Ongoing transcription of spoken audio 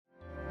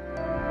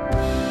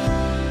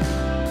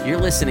You're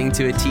listening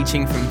to a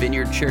teaching from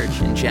Vineyard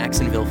Church in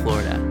Jacksonville,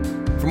 Florida.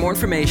 For more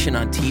information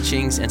on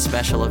teachings and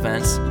special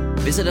events,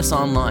 visit us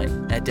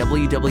online at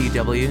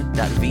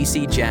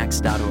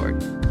www.vcjax.org.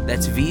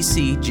 That's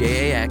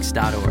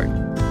vcjax.org.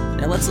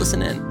 Now let's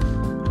listen in.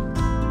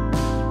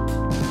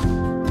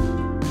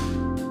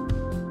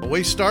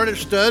 We started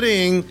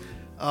studying.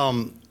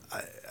 I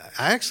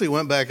actually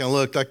went back and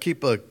looked. I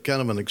keep a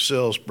kind of an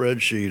Excel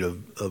spreadsheet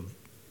of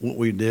what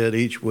we did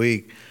each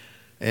week.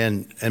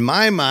 And in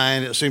my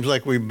mind, it seems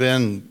like we've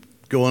been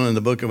going in the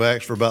book of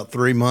Acts for about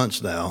 3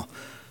 months now.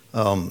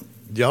 Do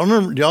y'all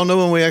remember? Do y'all know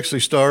when we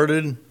actually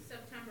started?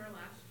 September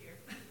last year.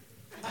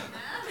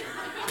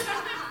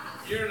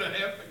 Year and a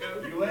half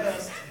ago. You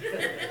asked.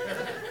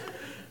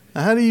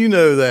 How do you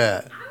know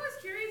that? I was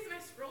curious and I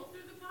scrolled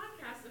through the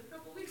podcast a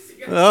couple weeks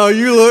ago. Oh,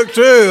 you look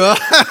too.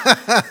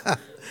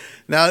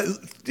 Now,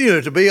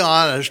 to be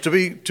honest, to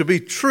be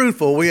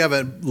truthful, we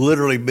haven't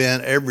literally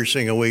been every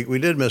single week. We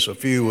did miss a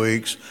few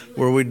weeks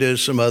where we did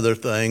some other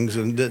things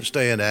and didn't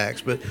stay in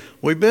Acts, but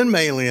we've been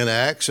mainly in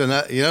Acts, and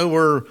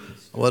we're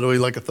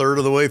like a third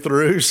of the way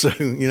through, so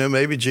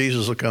maybe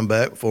Jesus will come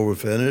back before we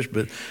finish.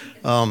 But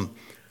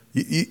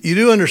you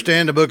do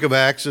understand the book of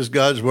Acts is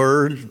God's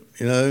word,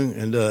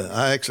 and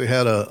I actually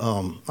had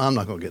I'm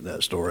not going to get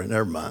that story.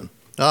 Never mind.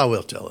 I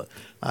will tell it.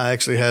 I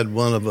actually had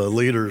one of the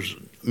leaders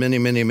many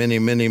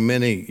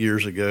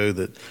years ago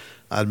that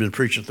I'd been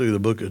preaching through the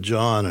book of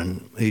John,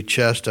 and he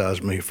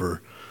chastised me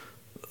for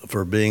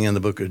being in the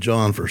book of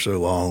John for so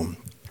long.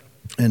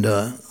 And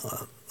I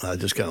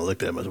just kind of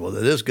looked at him and said, well,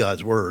 it is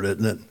God's word,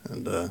 isn't it?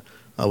 And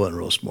I wasn't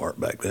real smart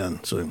back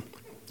then, so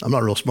I'm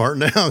not real smart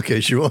now, in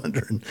case you're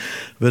wondering.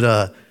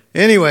 But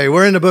anyway,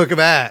 we're in the book of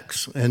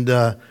Acts, and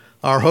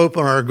our hope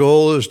and our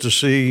goal is to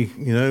see,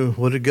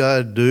 what did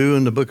God do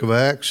in the book of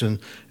Acts? And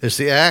it's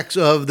the Acts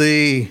of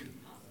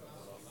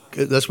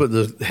that's what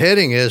the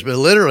heading is, but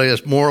literally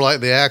it's more like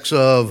the Acts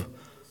of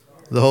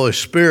the Holy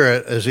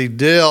Spirit as he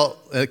dealt,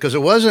 because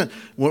it wasn't,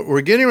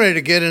 we're getting ready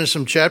to get into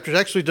some chapters.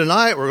 Actually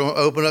tonight we're going to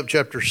open up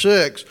chapter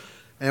 6,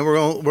 and we're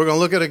going to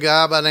look at a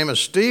guy by the name of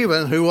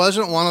Stephen, who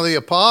wasn't one of the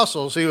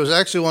apostles. He was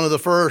actually one of the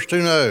first,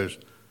 who knows?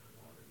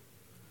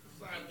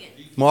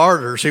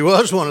 Martyrs. He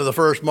was one of the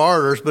first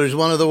martyrs, but he's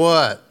one of the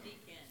what?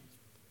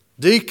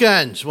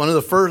 Deacons, one of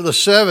the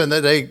 7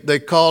 that they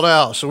called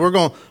out. So we're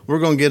going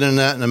to get into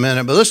that in a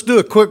minute. But let's do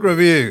a quick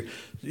review.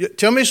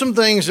 Tell me some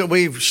things that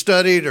we've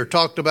studied or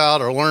talked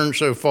about or learned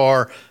so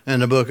far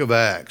in the book of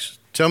Acts.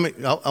 Tell me.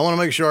 I want to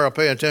make sure I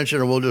pay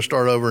attention, or we'll just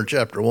start over in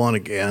chapter 1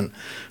 again.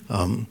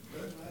 Don't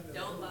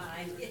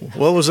lie.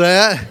 What was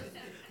that?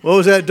 What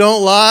was that?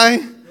 Don't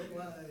lie?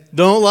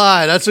 Don't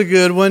lie. That's a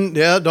good one.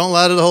 Yeah, don't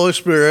lie to the Holy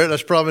Spirit.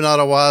 That's probably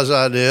not a wise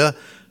idea.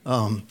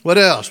 What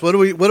else? What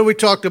do we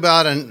talked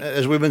about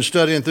as we've been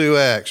studying through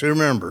Acts? Who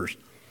remembers?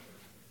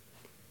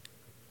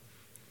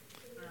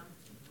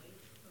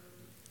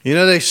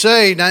 They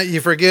say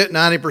you forget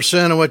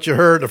 90% of what you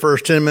heard the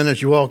first 10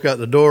 minutes you walk out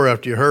the door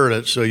after you heard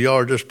it. So y'all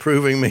are just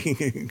proving me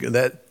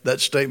that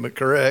statement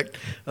correct.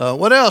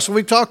 What else have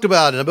we talked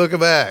about in the book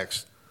of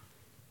Acts?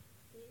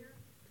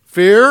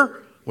 Fear.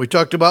 We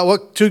talked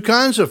about 2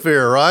 kinds of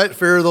fear, right?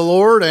 Fear of the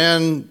Lord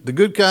and the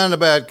good kind and the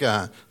bad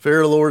kind. Fear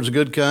of the Lord is the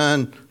good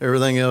kind.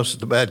 Everything else is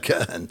the bad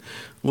kind.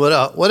 What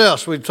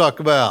else we talk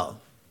about?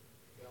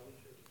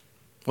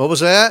 What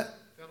was that?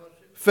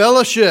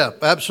 Fellowship.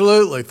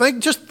 Absolutely.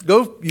 Just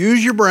go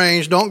use your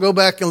brains. Don't go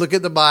back and look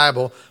at the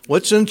Bible.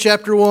 What's in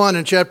chapter 1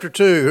 and chapter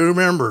 2? Who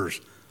remembers?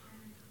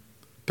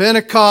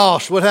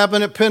 Pentecost. What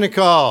happened at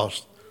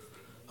Pentecost?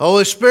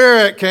 Holy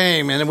Spirit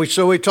came, and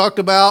we talked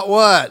about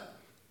what?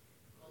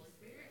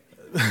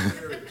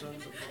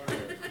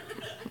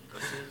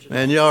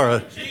 Man, y'all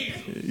are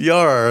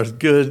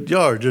good.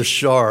 Y'all are just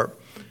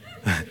sharp.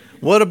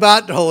 What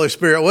about the Holy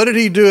Spirit? What did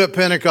he do at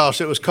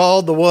Pentecost? It was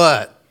called the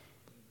what?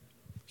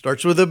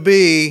 Starts with a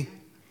B.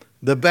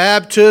 The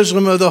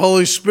baptism of the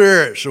Holy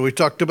Spirit. So we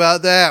talked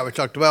about that. We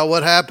talked about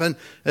what happened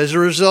as a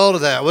result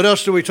of that. What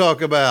else do we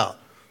talk about?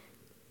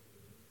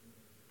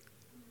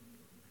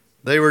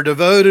 They were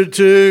devoted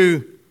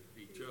to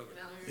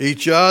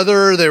each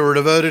other. They were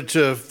devoted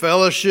to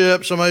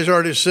fellowship. Somebody's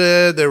already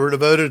said they were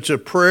devoted to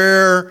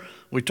prayer.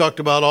 We talked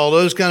about all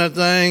those kind of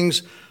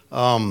things.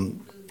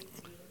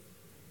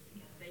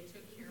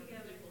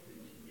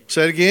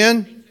 Say it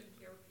again.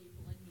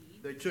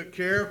 They took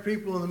care of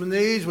people in the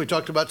needs. We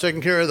talked about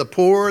taking care of the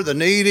poor, the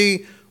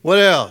needy. What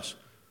else?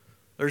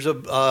 There's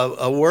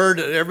a word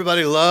that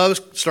everybody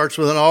loves. Starts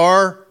with an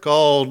R,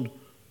 called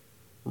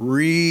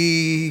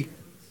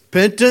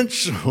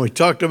repentance. We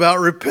talked about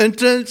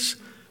repentance.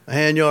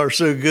 And y'all are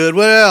so good.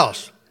 What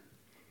else?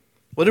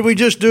 What did we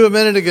just do a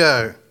minute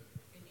ago?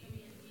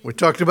 We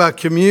talked about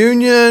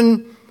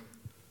communion.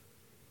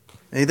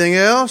 Anything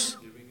else?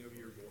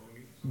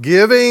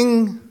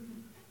 Giving.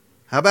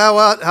 How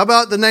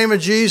about the name of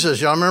Jesus?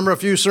 Y'all remember a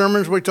few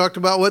sermons we talked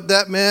about what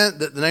that meant?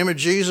 That the name of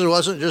Jesus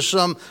wasn't just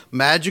some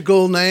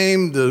magical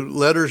name. The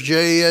letters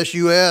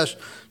J-E-S-U-S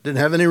didn't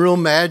have any real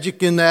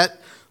magic in that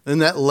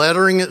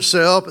lettering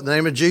itself. The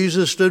name of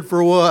Jesus stood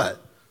for what?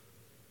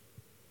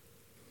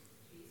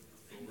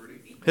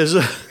 His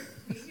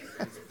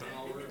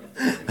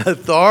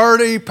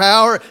authority,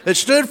 power. It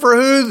stood for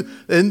who,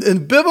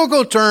 in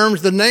biblical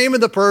terms, the name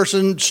of the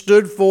person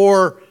stood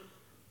for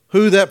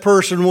who that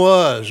person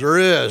was or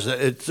is.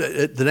 It's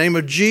the name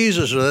of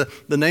Jesus or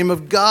the name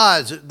of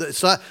God.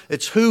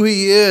 It's who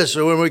he is.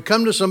 So when we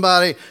come to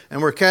somebody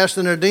and we're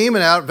casting a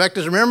demon out, in fact,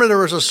 remember there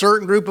was a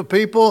certain group of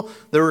people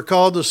that were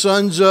called the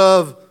sons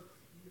of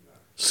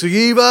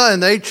Sceva,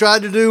 and they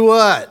tried to do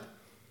what?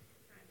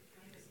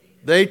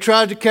 They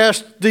tried to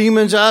cast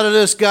demons out of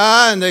this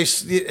guy, and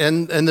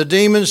the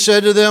demons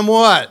said to them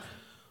what?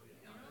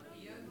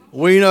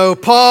 We know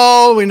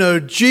Paul, we know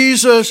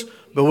Jesus,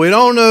 but we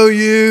don't know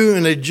you.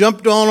 And they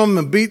jumped on them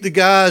and beat the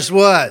guys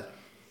what?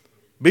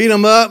 Beat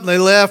them up, and they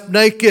left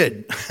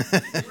naked.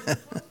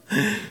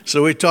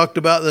 So we talked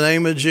about the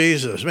name of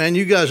Jesus. Man,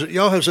 you guys,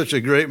 y'all have such a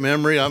great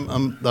memory. I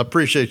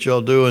appreciate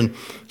y'all doing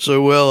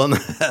so well on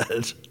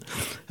that.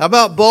 How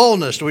about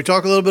boldness? Do we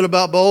talk a little bit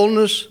about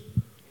boldness?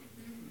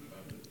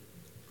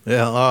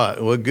 Yeah, all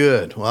right. Well,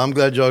 good. Well, I'm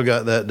glad y'all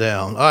got that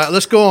down. All right,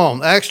 let's go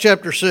on. Acts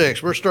chapter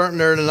 6. We're starting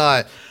there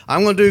tonight.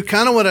 I'm going to do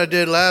kind of what I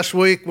did last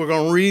week. We're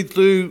going to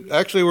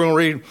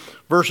read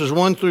verses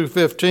 1 through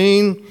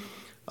 15.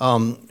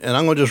 And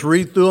I'm going to just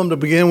read through them to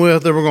begin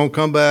with. Then we're going to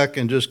come back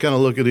and just kind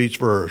of look at each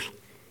verse.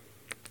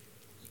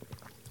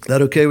 Is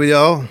that okay with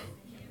y'all?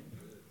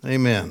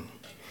 Amen.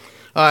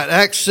 All right,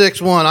 Acts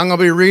 6:1. I'm going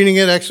to be reading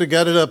it. Actually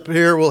got it up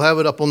here. We'll have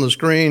it up on the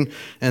screen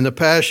and the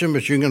Passion,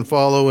 but you can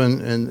follow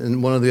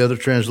in one of the other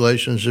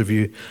translations if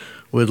you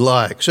would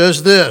like. It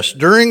says this: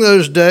 during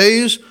those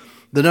days,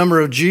 the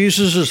number of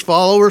Jesus'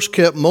 followers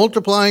kept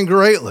multiplying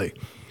greatly,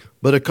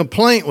 but a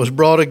complaint was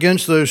brought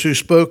against those who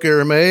spoke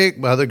Aramaic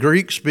by the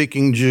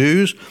Greek-speaking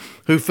Jews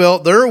who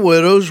felt their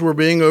widows were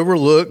being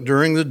overlooked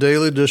during the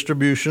daily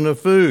distribution of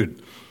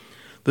food.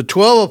 The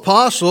 12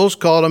 apostles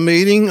called a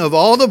meeting of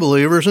all the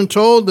believers and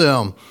told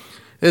them,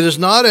 "It is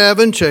not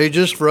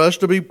advantageous for us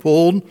to be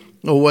pulled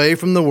away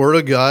from the word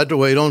of God to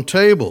wait on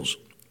tables.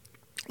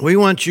 We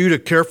want you to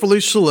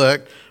carefully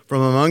select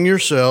from among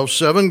yourselves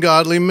 7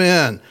 godly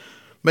men.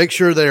 Make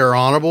sure they are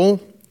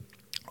honorable,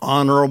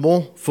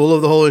 full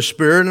of the Holy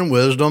Spirit and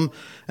wisdom,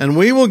 and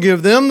we will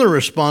give them the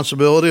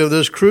responsibility of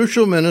this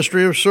crucial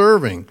ministry of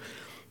serving.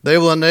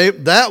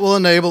 That will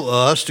enable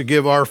us to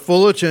give our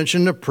full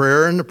attention to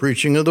prayer and the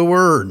preaching of the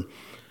word."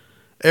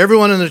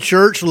 Everyone in the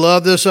church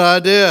loved this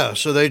idea,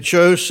 so they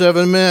chose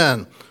 7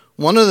 men.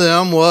 One of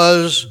them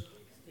was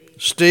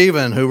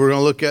Stephen, who we're going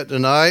to look at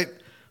tonight,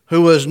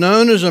 who was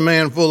known as a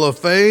man full of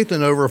faith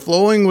and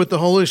overflowing with the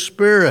Holy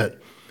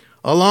Spirit.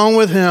 Along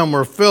with him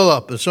were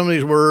Philip, and some of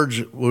these words,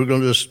 we're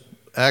going to just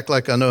act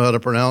like I know how to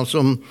pronounce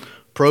them: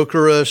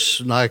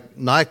 Prochorus,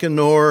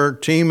 Nicanor,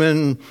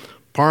 Timon,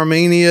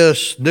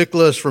 Parmenius,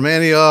 Nicholas from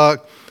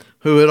Antioch,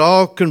 who had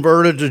all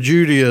converted to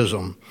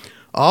Judaism.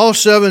 All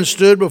 7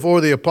 stood before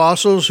the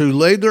apostles, who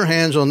laid their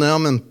hands on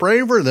them and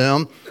prayed for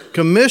them,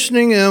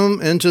 commissioning them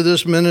into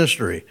this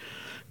ministry.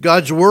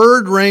 God's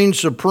word reigned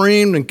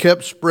supreme and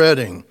kept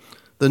spreading.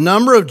 The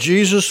number of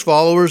Jesus'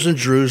 followers in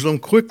Jerusalem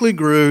quickly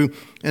grew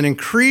and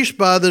increased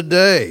by the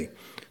day.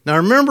 Now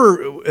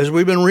remember, as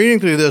we've been reading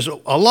through this,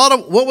 a lot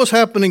of what was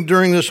happening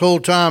during this whole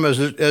time as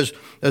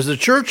the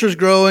church was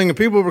growing and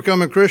people were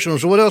becoming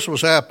Christians, what else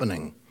was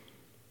happening?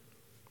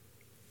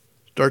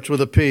 Starts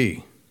with a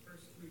P.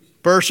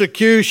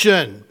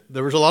 Persecution.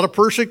 There was a lot of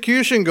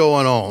persecution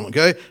going on,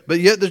 okay?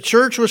 But yet the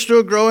church was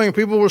still growing and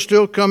people were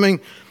still coming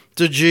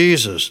to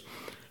Jesus.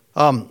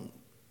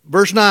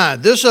 Verse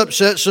 9, this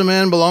upset some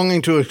men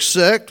belonging to a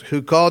sect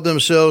who called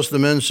themselves the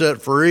Men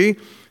Set Free.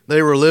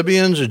 They were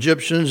Libyans,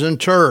 Egyptians,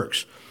 and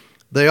Turks.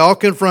 They all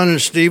confronted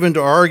Stephen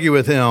to argue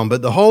with him,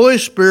 but the Holy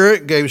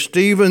Spirit gave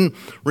Stephen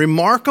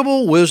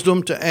remarkable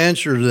wisdom to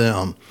answer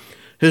them.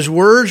 His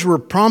words were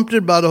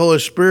prompted by the Holy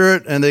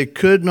Spirit, and they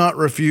could not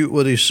refute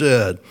what he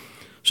said.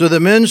 So the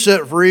men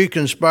set free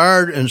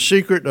conspired in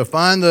secret to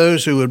find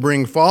those who would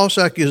bring false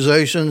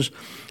accusations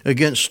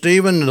against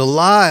Stephen and to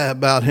lie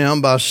about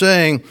him by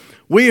saying,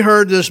 "We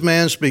heard this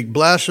man speak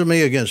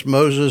blasphemy against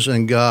Moses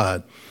and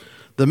God."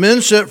 The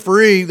men set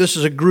free, this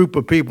is a group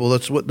of people.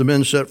 That's what the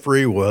men set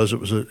free was. It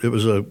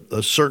was a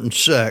certain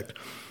sect.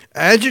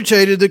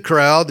 Agitated the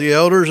crowd, the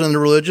elders and the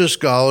religious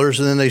scholars,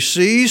 and then they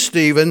seized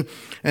Stephen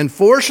and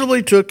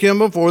forcibly took him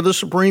before the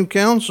Supreme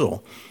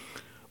Council.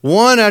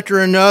 One after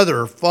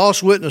another,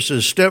 false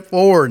witnesses stepped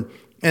forward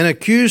and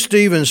accused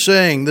Stephen,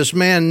 saying, "This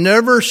man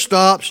never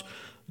stops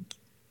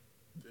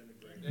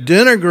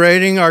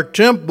denigrating our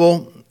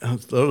temple." I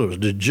thought it was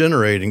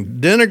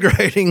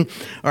denigrating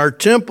our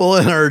temple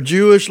and our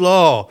Jewish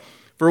law.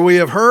 For we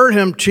have heard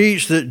him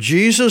teach that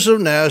Jesus of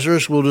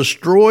Nazareth will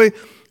destroy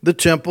the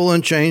temple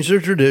and change the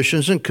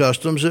traditions and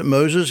customs that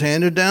Moses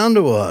handed down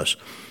to us.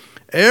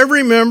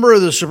 Every member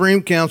of the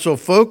Supreme Council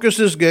focused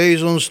his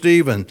gaze on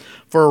Stephen,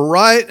 for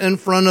right in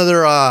front of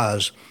their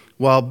eyes,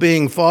 while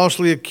being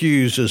falsely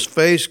accused, his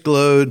face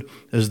glowed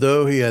as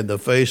though he had the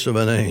face of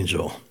an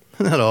angel.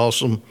 Isn't that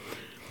awesome?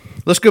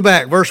 Let's go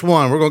back. Verse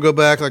 1. We're going to go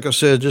back, like I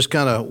said, just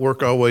kind of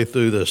work our way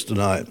through this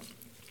tonight.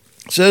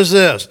 It says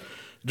this: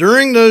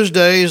 During those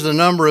days, the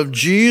number of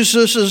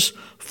Jesus'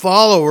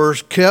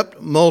 followers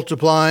kept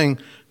multiplying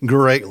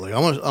greatly. I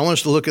want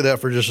us to look at that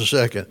for just a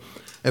second.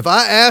 If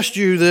I asked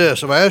you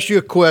this, if I asked you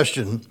a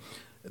question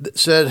that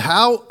said,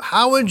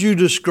 how would you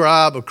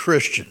describe a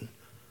Christian?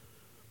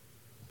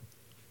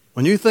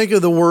 When you think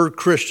of the word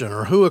Christian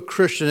or who a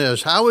Christian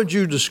is, how would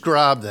you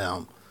describe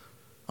them?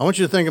 I want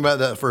you to think about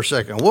that for a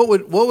second. What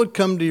would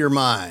come to your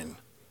mind?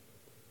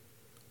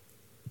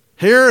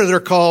 Here they're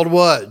called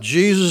what?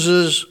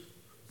 Jesus's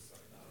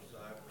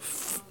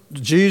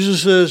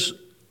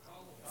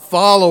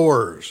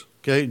followers.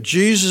 Okay,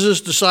 Jesus's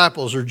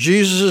disciples or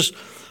Jesus's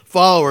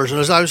followers.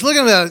 And as I was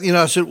looking at it,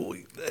 I said,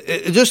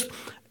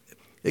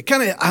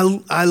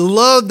 I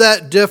love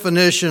that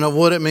definition of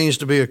what it means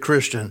to be a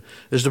Christian,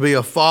 is to be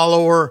a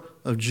follower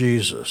of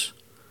Jesus.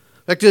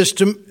 In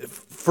fact,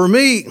 for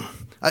me,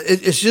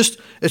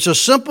 it's a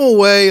simple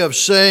way of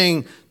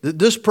saying that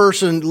this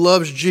person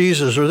loves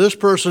Jesus or this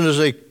person is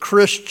a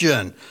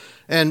Christian.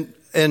 And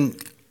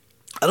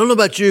I don't know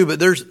about you, but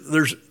there's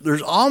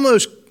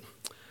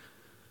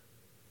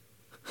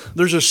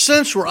a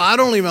sense where I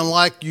don't even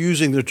like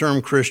using the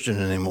term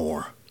Christian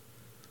anymore.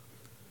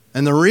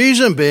 And the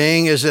reason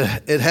being is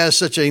that it has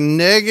such a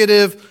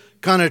negative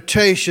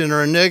connotation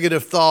or a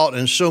negative thought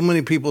in so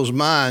many people's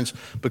minds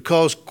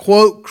because,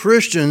 quote,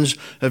 Christians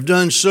have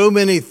done so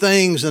many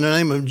things in the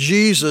name of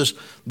Jesus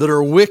that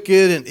are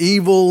wicked and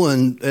evil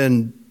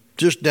and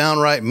just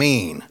downright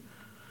mean.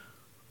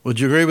 Would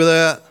you agree with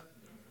that?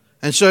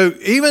 And so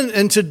even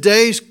in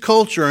today's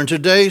culture, in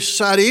today's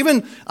society,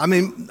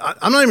 I'm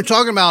not even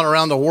talking about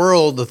around the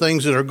world the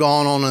things that are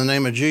going on in the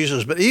name of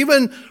Jesus, but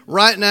even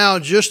right now,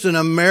 just in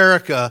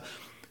America,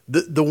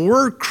 the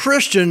word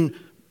Christian,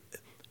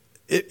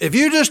 if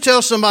you just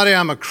tell somebody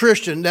I'm a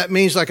Christian, that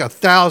means like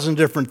 1,000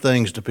 different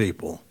things to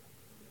people.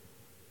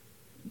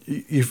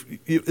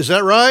 Is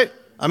that right?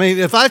 I mean,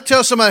 if I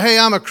tell somebody, hey,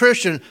 I'm a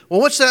Christian, well,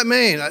 what's that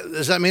mean?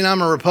 Does that mean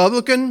I'm a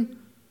Republican?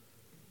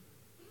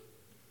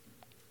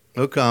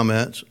 No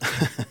comments.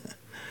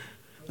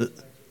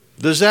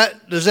 Does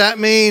that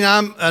mean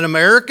I'm an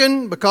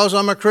American because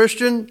I'm a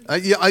Christian?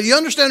 You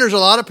understand there's a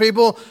lot of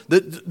people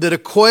that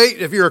equate,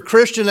 if you're a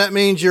Christian, that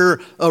means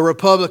you're a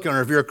Republican,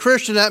 or if you're a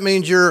Christian, that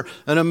means you're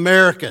an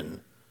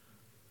American.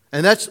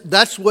 And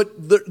that's what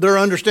they're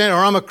understanding.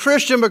 Or I'm a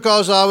Christian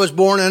because I was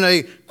born in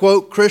a,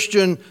 quote,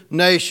 Christian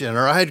nation,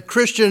 or I had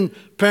Christian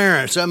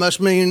parents. That must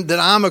mean that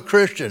I'm a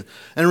Christian.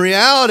 In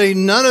reality,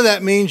 none of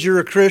that means you're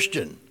a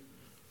Christian.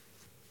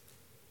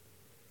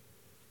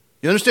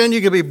 You understand you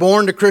can be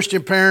born to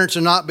Christian parents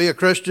and not be a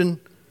Christian?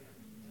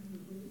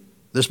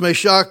 This may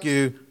shock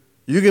you.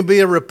 You can be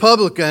a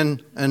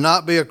Republican and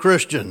not be a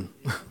Christian.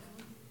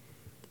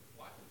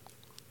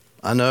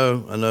 I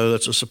know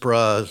that's a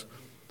surprise.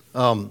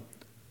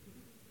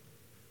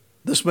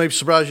 This may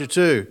surprise you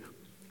too.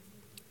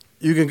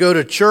 You can go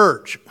to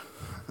church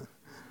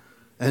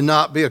and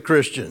not be a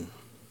Christian.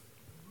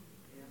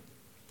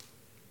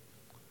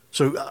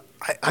 So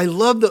I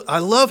love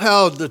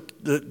how at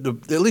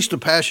least the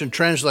Passion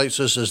translates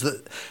this as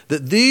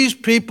that these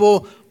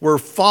people were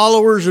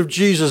followers of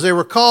Jesus. They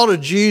were called a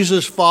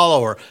Jesus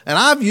follower, and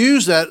I've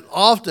used that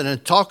often in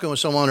talking with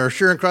someone or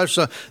sharing Christ.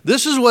 So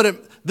this is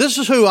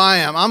who I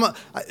am.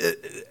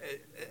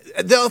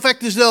 In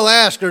fact, they'll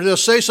ask or they'll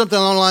say something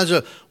along the lines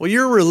of, "Well,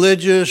 you're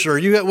religious," or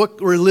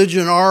 "What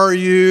religion are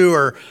you?"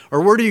 or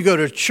 "Where do you go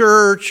to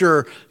church?"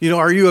 or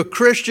 "Are you a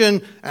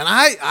Christian?" And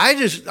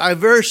I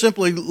very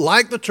simply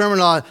like the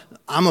terminology.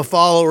 I'm a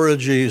follower of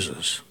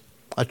Jesus.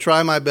 I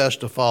try my best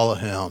to follow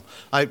him.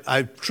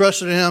 I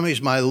trusted him.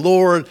 He's my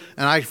Lord,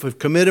 and I've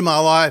committed my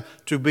life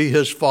to be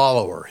his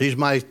follower. He's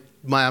my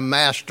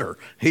master.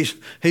 He's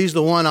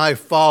the one I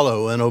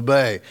follow and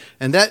obey.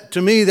 And that,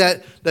 to me,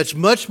 that's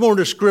much more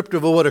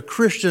descriptive of what a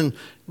Christian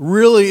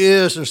really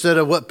is instead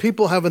of what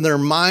people have in their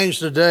minds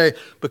today,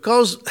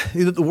 because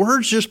the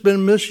word's just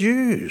been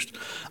misused.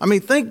 I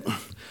mean,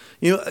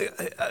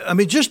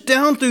 just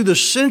down through the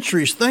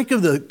centuries, think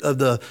of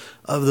the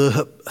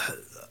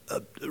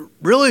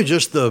really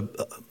just the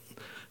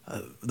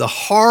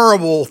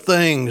horrible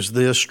things,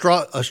 the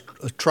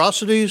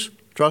atrocities.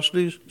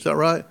 Is that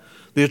right?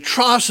 The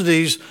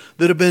atrocities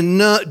that have been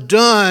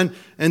done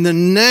in the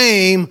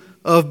name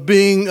of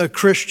being a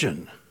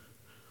Christian.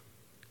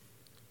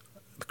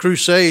 The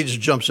Crusades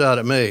jumps out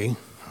at me.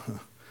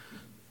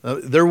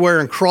 They're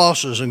wearing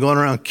crosses and going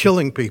around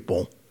killing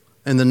people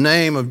in the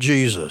name of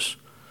Jesus.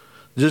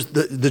 Just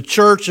the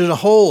church as a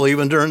whole,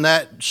 even during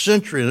that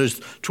century, the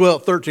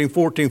 12th, 13th,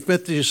 14th,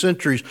 15th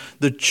centuries,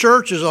 the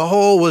church as a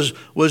whole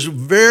was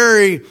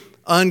very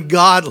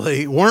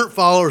ungodly, weren't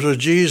followers of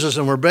Jesus,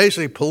 and were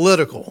basically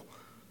political.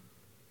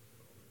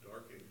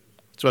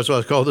 So that's why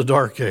it's called the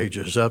Dark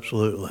Ages,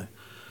 absolutely.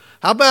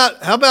 How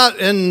about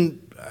in,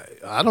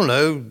 I don't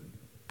know,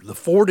 the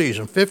 40s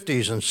and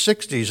 50s and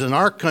 60s in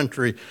our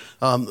country,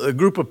 a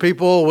group of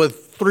people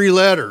with 3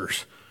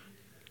 letters,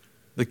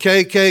 the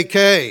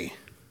KKK,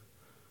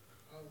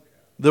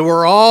 that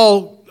were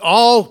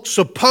all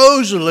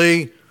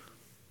supposedly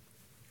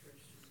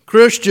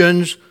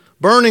Christians,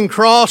 burning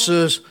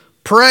crosses,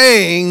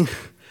 praying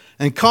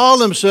and called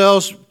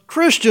themselves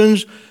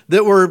Christians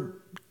that were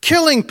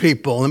killing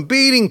people and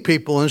beating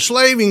people,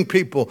 enslaving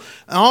people,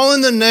 all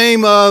in the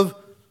name of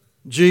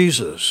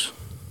Jesus.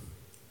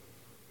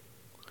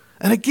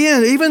 And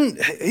again,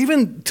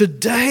 even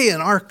today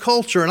in our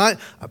culture, and I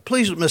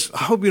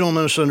hope you don't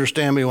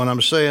misunderstand me when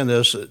I'm saying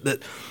this,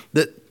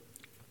 that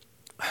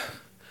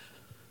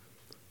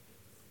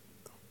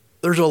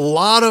there's a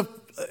lot of,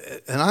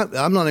 and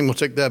I'm not even going to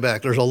take that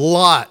back, there's a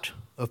lot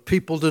of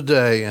people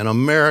today in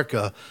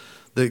America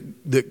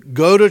that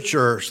go to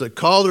church, that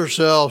call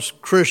themselves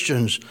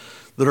Christians,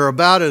 that are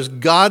about as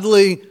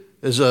godly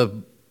as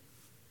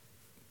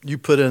you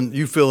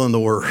fill in the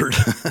word.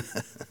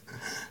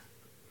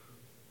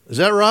 Is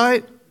that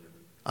right?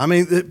 I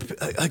mean,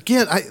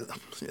 again,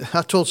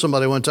 I told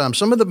somebody one time,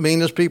 some of the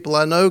meanest people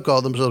I know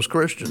call themselves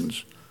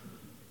Christians.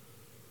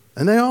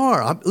 And they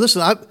are.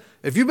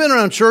 If you've been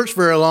around church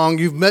very long,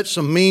 you've met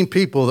some mean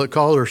people that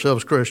call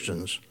themselves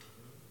Christians.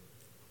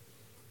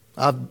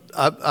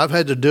 I've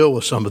had to deal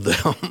with some of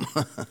them.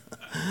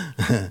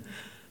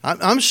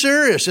 I'm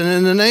serious. And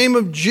in the name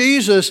of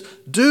Jesus,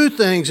 do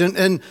things.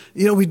 And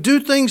we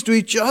do things to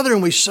each other,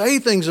 and we say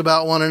things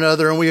about one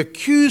another, and we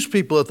accuse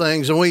people of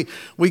things, and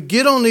we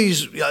get on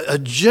these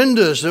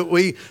agendas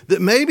that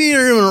maybe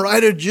are even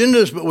right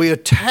agendas, but we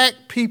attack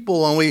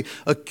people and we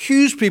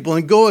accuse people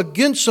and go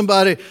against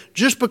somebody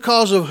just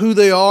because of who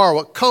they are,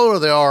 what color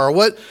they are, or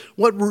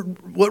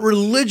what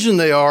religion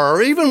they are,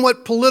 or even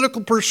what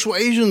political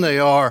persuasion they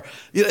are.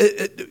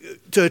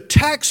 To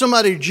attack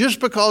somebody just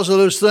because of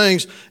those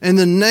things in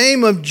the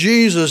name of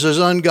Jesus is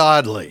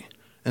ungodly.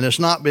 And it's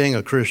not being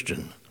a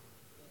Christian.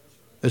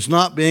 It's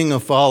not being a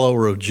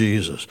follower of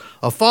Jesus.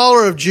 A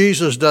follower of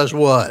Jesus does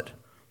what?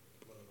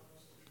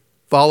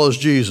 Follows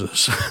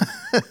Jesus.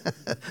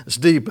 It's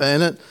deep,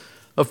 ain't it?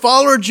 A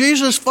follower of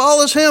Jesus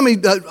follows him.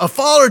 A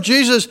follower of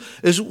Jesus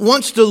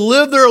wants to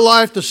live their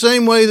life the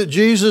same way that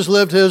Jesus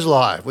lived his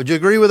life. Would you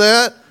agree with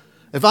that?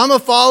 If I'm a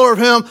follower of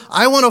him,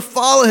 I want to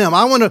follow him.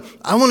 I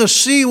want to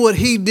see what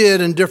he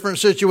did in different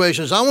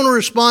situations. I want to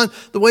respond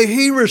the way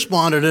he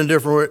responded in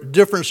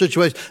different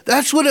situations.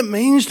 That's what it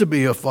means to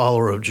be a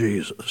follower of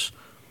Jesus.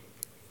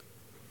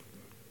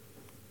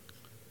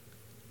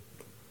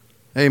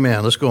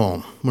 Amen. Let's go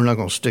on. We're not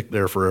going to stick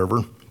there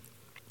forever.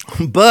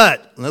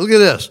 But, look at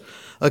this.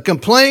 A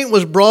complaint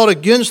was brought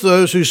against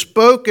those who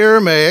spoke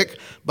Aramaic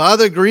by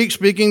the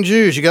Greek-speaking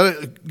Jews. You got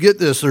to get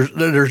this.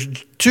 There's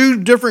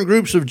two different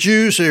groups of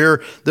Jews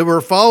here that were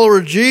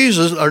followers of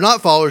Jesus, or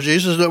not followers of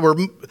Jesus, that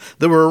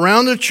were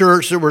around the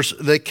church.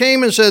 They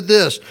came and said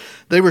this.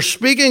 They were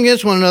speaking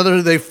against one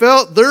another. They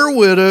felt their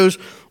widows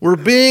were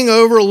being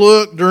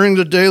overlooked during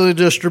the daily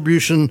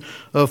distribution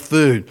of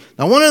food.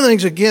 Now, one of the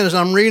things, again, as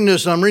I'm reading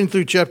this, I'm reading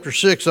through chapter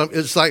 6,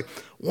 it's like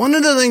one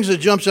of the things that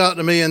jumps out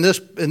to me in this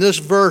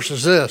verse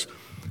is this.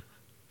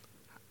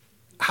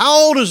 How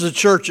old is the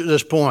church at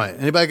this point?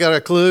 Anybody got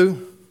a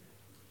clue?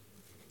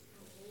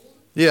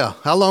 Yeah.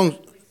 How long?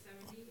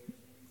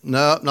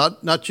 No,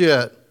 not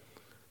yet.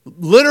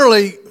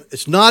 Literally,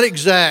 it's not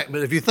exact,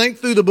 but if you think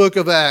through the book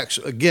of Acts,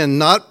 again,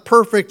 not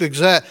perfect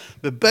exact,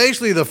 but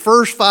basically the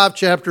first 5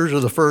 chapters are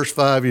the first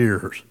 5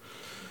 years.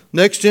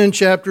 Next 10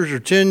 chapters are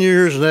 10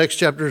 years, the next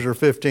chapters are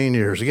 15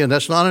 years. Again,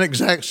 that's not an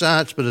exact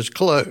science, but it's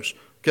close.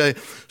 Okay,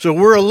 so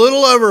we're a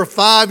little over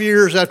 5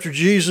 years after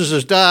Jesus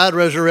has died,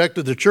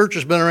 resurrected. The church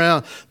has been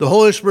around. The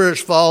Holy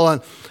Spirit's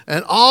fallen.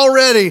 And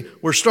already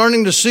we're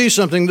starting to see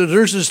something. That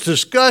there's this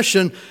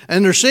discussion,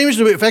 and there seems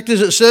to be, in fact,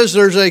 as it says,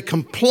 there's a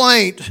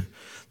complaint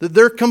that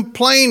they're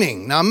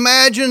complaining. Now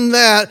imagine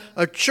that,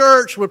 a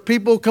church with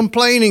people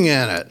complaining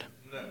in it.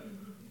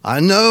 I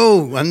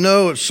know,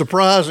 it's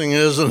surprising,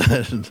 isn't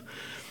it?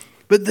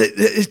 But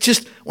it's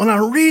just, when I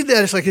read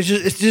that, it's like,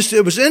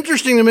 it was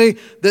interesting to me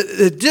that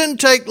it didn't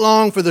take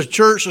long for the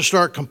church to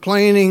start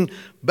complaining,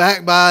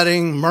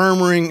 backbiting,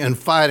 murmuring, and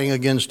fighting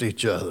against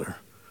each other.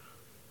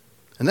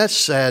 And that's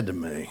sad to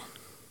me.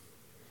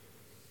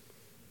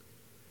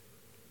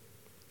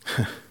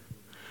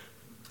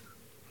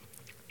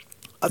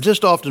 I've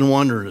just often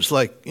wondered, it's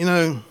like,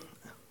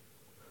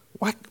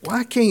 why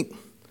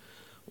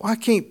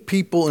can't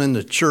people in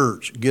the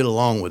church get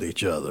along with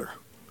each other?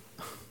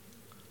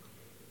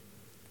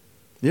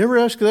 You ever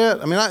ask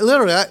that? I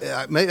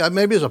mean,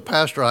 maybe as a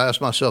pastor, I ask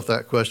myself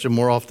that question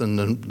more often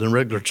than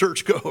regular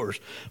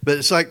churchgoers. But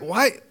it's like,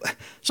 why?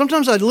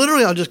 Sometimes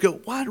I'll just go,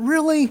 what,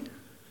 really?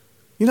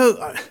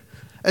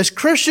 As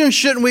Christians,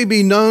 shouldn't we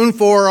be known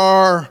for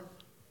our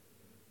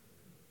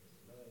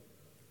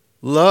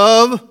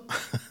love?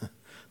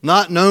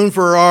 Not known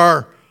for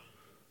our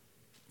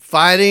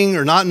fighting,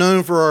 or not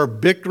known for our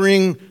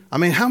bickering? I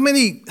mean, how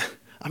many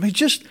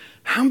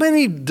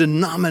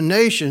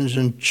denominations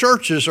and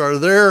churches are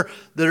there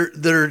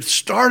that are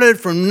started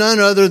from none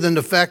other than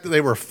the fact that they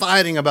were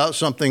fighting about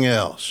something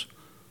else?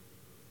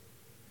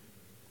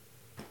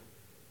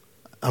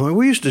 I mean,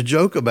 we used to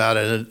joke about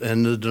it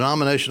in the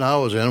denomination I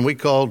was in. We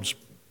called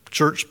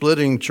church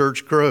splitting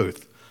church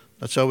growth.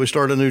 That's how we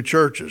started new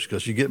churches,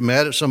 because you get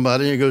mad at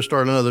somebody and you go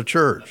start another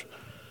church.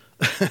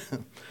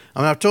 I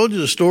mean, I've told you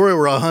the story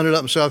where I hunted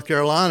up in South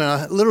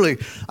Carolina, and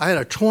I had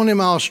a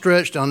 20-mile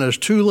stretch down this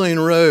 2-lane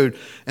road,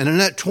 and in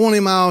that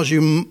 20 miles,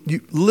 you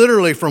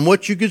literally, from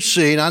what you could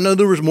see, and I know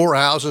there was more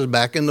houses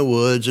back in the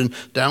woods and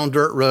down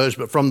dirt roads,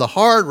 but from the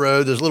hard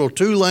road, this little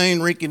 2-lane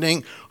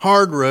rinky-dink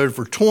hard road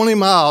for 20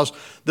 miles,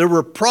 there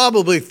were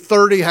probably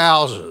 30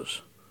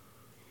 houses.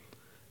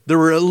 There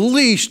were at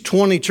least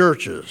 20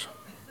 churches.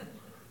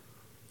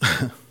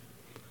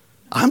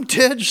 I'm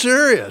dead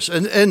serious.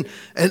 And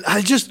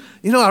I just,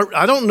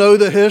 I don't know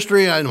the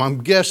history. I'm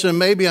guessing,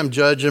 maybe I'm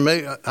judging.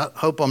 I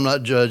hope I'm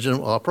not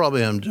judging. Well, I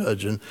probably am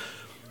judging.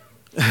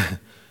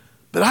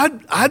 But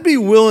I'd be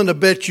willing to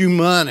bet you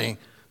money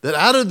that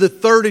out of the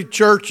 30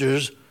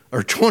 churches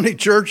or 20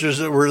 churches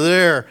that were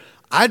there,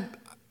 I'd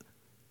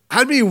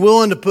be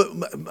willing to put,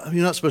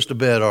 you're not supposed to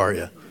bet, are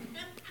you?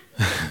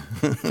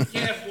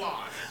 Cast lots.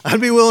 I'd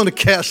be willing to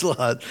cast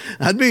lots.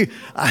 I'd be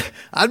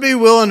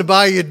willing to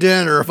buy you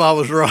dinner if I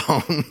was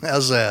wrong.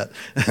 How's that?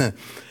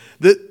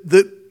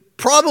 That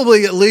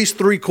probably at least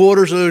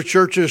 3/4 of those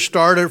churches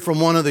started from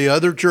one of the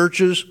other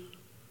churches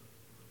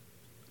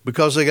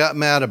because they got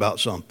mad about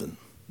something.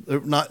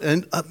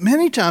 And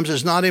many times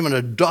it's not even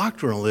a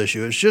doctrinal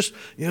issue. It's just,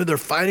 they're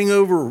fighting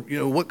over,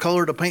 what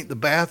color to paint the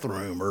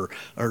bathroom or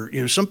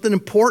something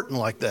important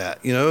like that.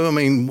 I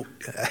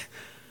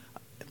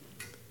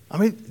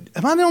mean,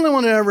 am I the only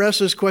one that ever asks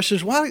this question?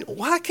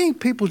 Why can't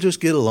people just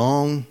get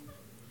along?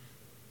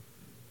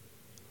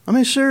 I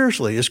mean,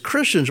 seriously, as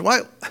Christians,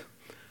 why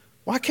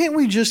can't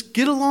we just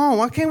get along?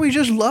 Why can't we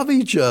just love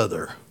each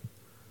other?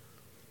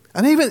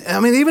 And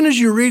even as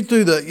you read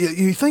through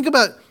you think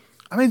about,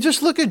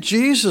 just look at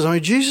Jesus.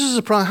 Jesus is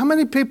a problem. How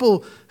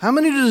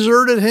many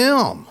deserted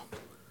him?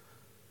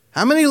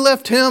 How many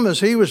left him as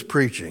he was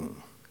preaching?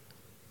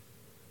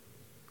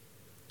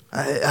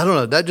 I don't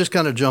know. That just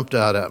kind of jumped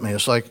out at me.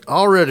 It's like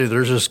already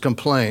there's this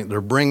complaint they're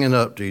bringing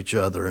up to each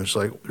other. And it's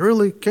like,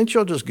 really? Can't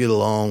y'all just get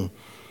along?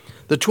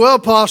 The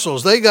 12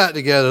 apostles, they got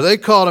together. They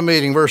called a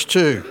meeting, verse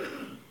 2.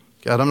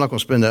 God, I'm not going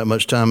to spend that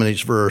much time in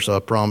each verse, I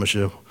promise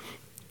you.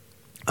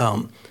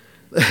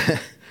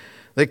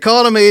 They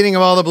called a meeting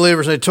of all the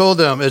believers. And they told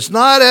them, it's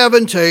not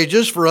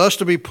advantageous for us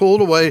to be pulled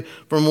away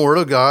from the word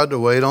of God to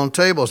wait on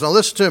tables. Now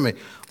listen to me.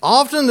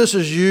 Often this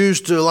is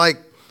used to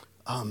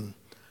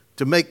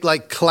to make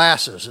like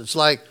classes. It's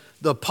like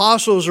the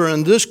apostles are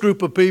in this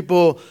group of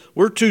people.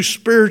 We're too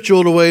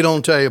spiritual to wait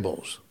on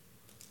tables.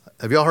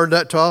 Have y'all heard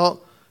that taught?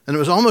 And it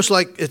was almost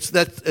like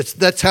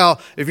that's how,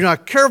 if you're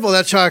not careful,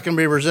 that's how it can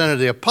be presented.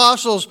 The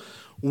apostles,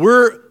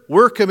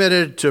 we're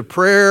committed to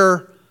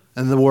prayer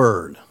and the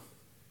word.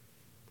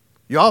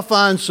 Y'all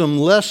find some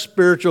less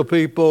spiritual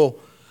people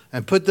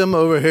and put them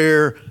over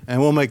here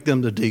and we'll make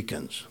them the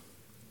deacons.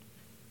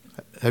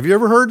 Have you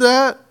ever heard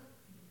that?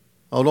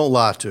 Oh, don't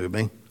lie to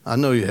me. I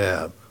know you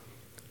have.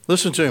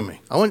 Listen to me.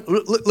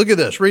 Look at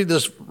this. Read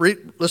this.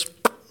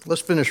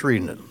 Let's finish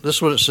reading it. This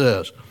is what it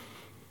says.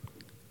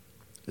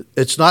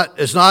 It's not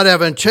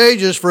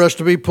advantageous for us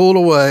to be pulled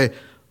away.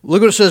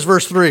 Look what it says,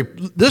 verse 3.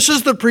 Verse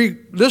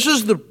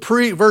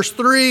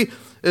 3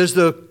 is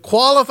the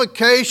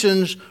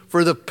qualifications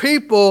for the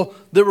people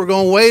that were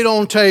going to wait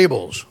on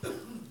tables.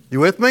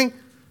 You with me?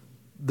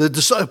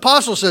 The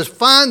apostle says,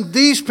 find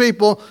these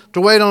people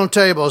to wait on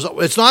tables.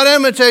 It's not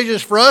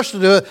advantageous for us to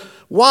do it.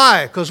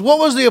 Why? Because what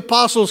was the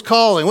apostles'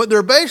 calling? What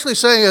they're basically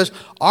saying is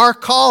our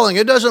calling,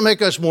 it doesn't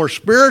make us more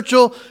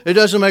spiritual. It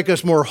doesn't make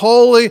us more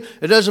holy.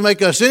 It doesn't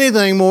make us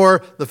anything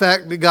more. The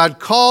fact that God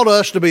called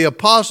us to be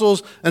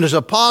apostles, and as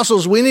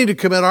apostles, we need to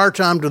commit our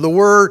time to the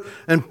word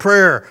and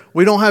prayer.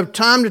 We don't have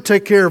time to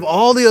take care of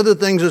all the other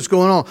things that's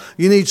going on.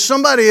 You need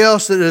somebody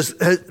else that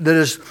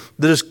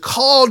is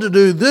called to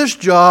do this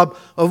job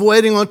of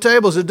waiting on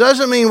tables. It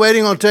doesn't mean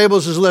waiting on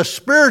tables is less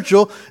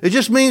spiritual. It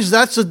just means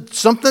that's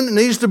something that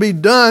needs to be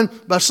done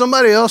by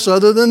somebody else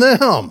other than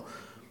them.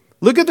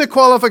 Look at the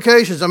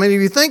qualifications. If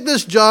you think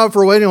this job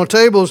for waiting on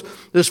tables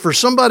is for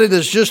somebody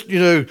that's just,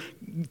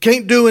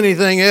 can't do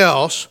anything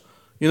else,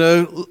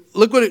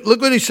 look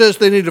what he says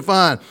they need to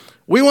find.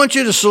 We want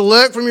you to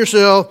select from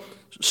yourself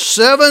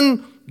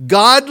 7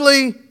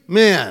 godly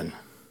men.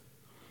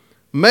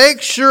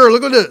 Make sure,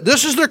 look at this.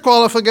 This is their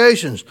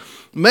qualifications.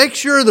 Make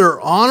sure they're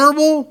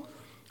honorable,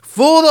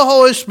 full of the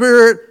Holy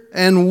Spirit,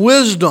 and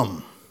wisdom.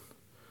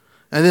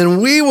 And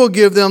then we will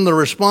give them the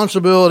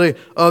responsibility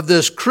of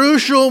this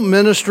crucial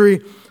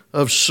ministry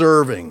of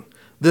serving.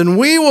 Then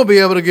we will be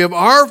able to give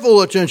our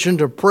full attention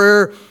to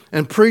prayer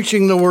and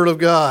preaching the Word of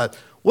God.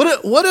 What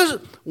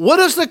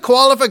is the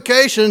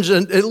qualifications,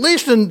 and at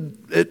least in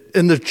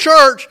the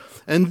church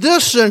in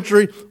this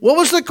century, what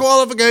was the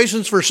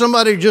qualifications for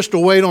somebody just to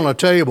wait on a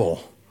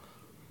table?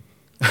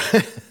 Fog a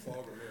mirror.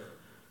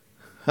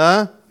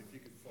 Huh? If you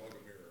could fog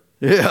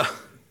a mirror. Yeah.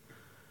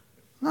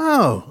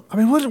 No.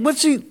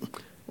 What's he...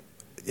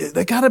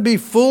 They got to be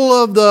full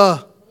of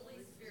the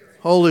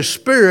Holy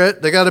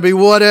Spirit. They got to be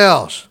what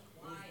else?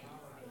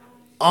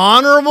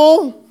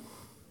 Honorable,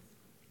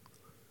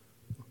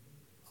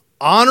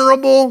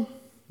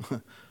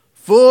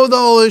 full of the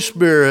Holy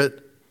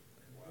Spirit,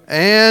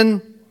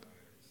 and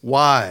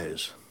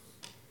wise.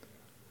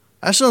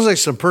 That sounds like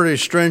some pretty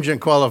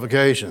stringent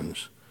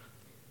qualifications.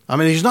 I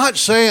mean, he's not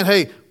saying,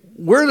 hey,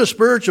 we're the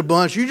spiritual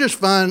bunch. You just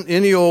find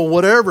any old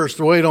whatever's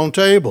to wait on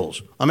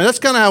tables. I mean, that's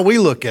kind of how we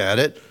look at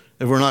it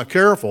if we're not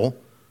careful.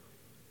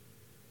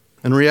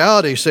 In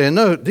reality, he's saying,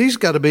 no, these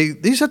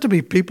have to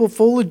be people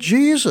full of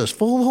Jesus,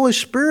 full of the Holy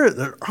Spirit.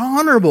 They're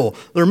honorable.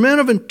 They're men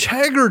of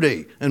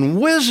integrity and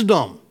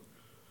wisdom.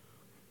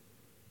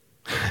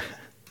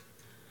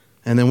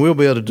 And then we'll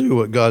be able to do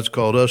what God's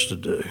called us to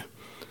do.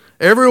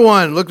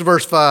 Everyone, look at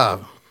verse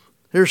 5.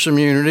 Here's some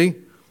unity.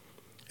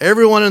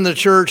 Everyone in the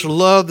church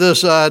loved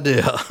this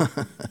idea.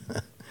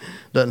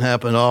 Doesn't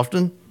happen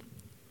often.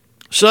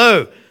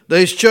 So,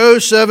 they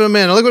chose 7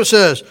 men. Now look what it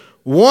says.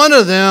 One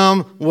of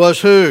them was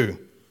who?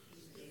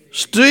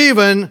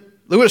 Stephen,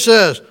 look what it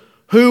says.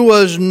 Who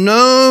was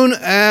known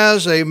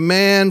as a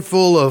man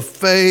full of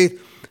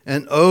faith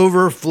and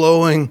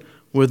overflowing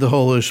with the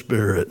Holy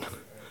Spirit.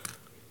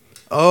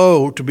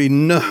 Oh, to be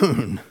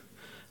known.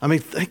 I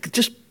mean,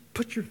 just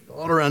put your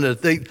thought around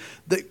it.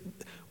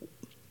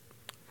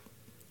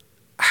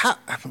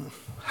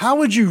 How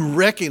would you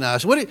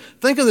recognize?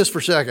 Think of this for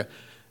a second.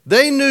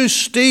 They knew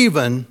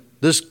Stephen,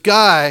 this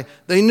guy,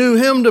 they knew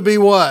him to be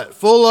what?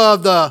 Full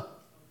of the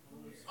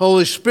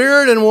Holy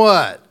Spirit and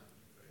what?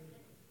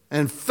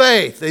 And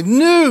faith. They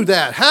knew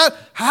that.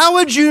 How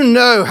would you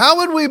know? How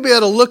would we be able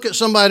to look at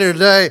somebody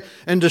today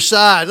and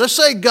decide? Let's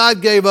say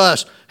God gave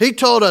us, He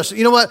told us,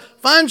 you know what?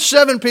 Find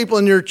 7 people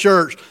in your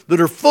church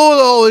that are full of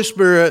the Holy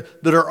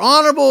Spirit, that are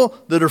honorable,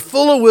 that are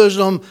full of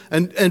wisdom,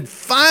 and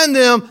find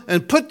them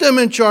and put them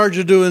in charge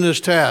of doing this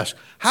task.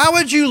 How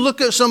would you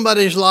look at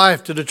somebody's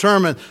life to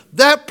determine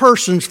that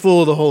person's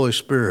full of the Holy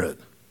Spirit?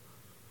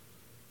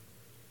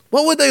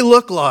 What would they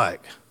look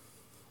like?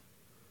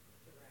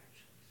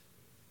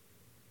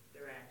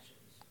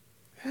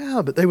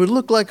 Yeah, but they would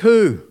look like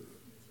who?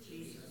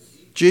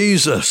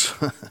 Jesus.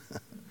 Isn't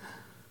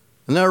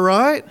that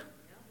right?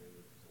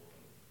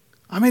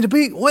 I mean,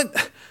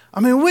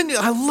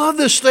 I love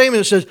this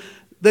statement. It says,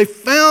 they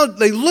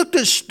looked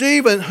at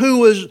Stephen,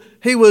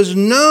 he was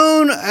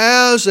known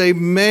as a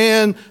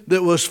man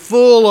that was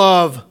full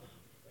of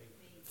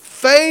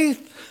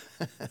faith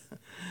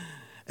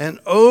and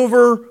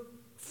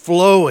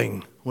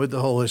overflowing with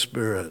the Holy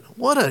Spirit.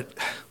 What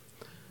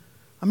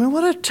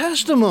a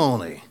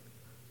testimony.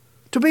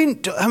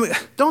 Wouldn't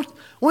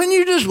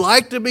you just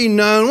like to be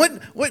known?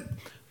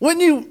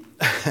 Wouldn't you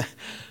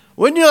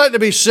like to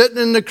be sitting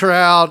in the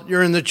crowd?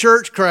 You're in the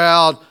church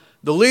crowd,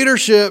 the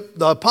leadership,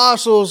 the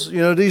apostles,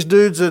 these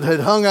dudes that had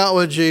hung out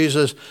with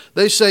Jesus.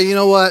 They say, you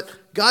know what?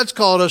 God's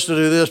called us to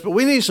do this, but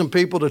we need some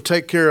people to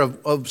take care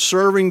of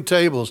serving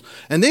tables.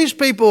 And these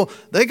people,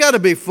 they got to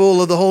be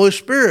full of the Holy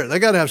Spirit. They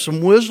got to have some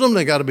wisdom.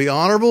 They got to be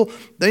honorable.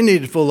 They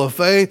need full of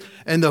faith.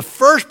 And the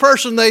first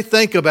person they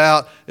think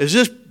about is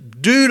this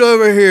dude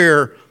over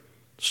here,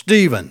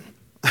 Stephen.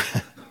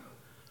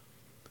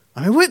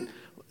 I mean,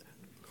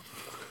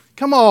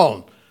 come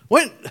on.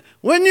 Wouldn't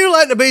you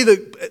like to be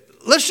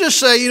let's just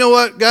say, you know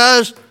what,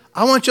 guys,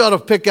 I want y'all to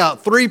pick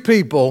out 3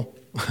 people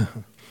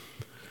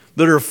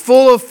that are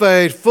full of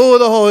faith, full of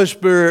the Holy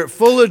Spirit,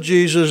 full of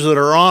Jesus, that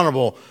are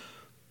honorable.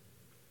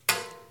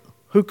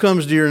 Who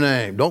comes to your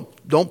name?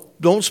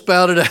 Don't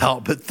spout it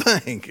out, but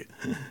think.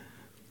 Do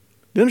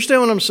you understand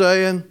what I'm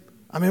saying?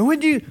 I mean,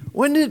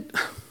 wouldn't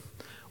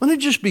it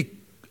just be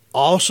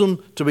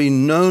awesome to be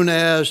known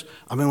as,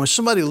 when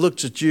somebody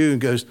looks at you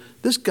and goes,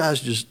 this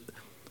guy's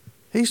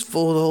he's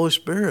full of the Holy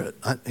Spirit.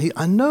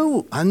 I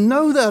know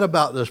that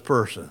about this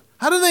person.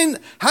 How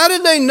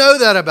did they know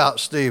that about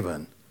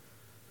Stephen?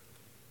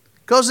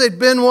 Because they'd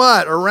been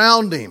what?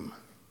 Around him.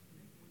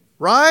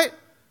 Right?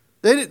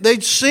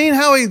 They'd seen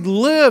how he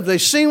lived. They'd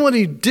seen what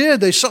he did.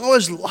 They saw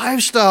his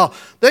lifestyle.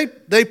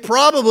 They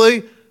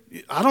probably,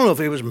 I don't know if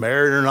he was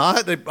married or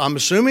not. I'm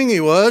assuming he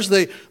was.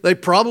 They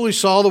probably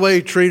saw the way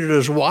he treated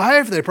his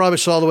wife. They probably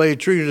saw the way he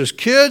treated his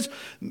kids.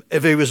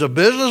 If he was a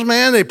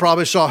businessman, they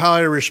probably saw how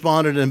he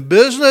responded in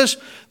business.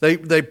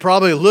 They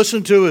probably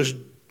listened to his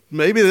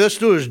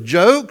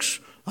jokes.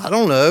 I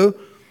don't know.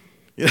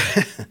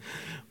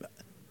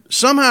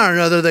 Somehow or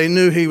another, they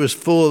knew he was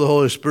full of the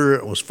Holy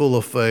Spirit and was full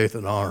of faith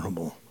and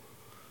honorable.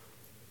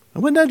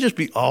 And wouldn't that just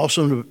be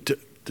awesome to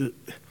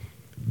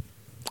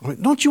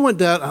don't you want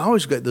that? I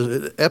always get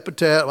the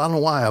epitaph. I don't know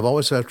why. I've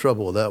always had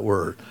trouble with that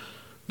word.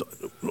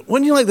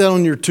 Wouldn't you like that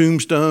on your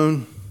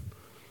tombstone?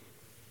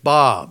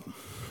 Bob,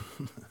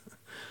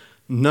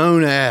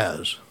 known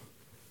as,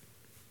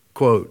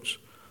 quotes,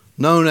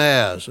 known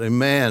as a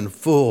man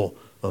full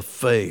of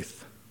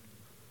faith.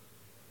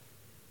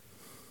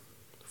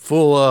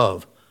 Full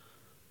of,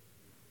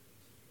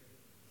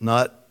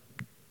 not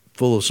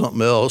full of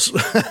something else.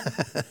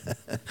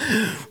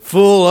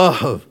 Full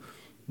of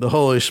the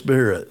Holy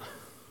Spirit.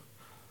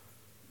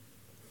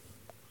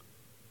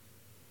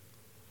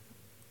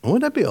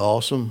 Wouldn't that be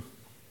awesome?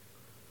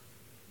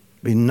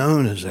 Be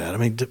known as that. I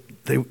mean,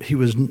 he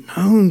was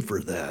known for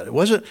that. It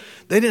wasn't.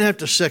 They didn't have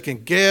to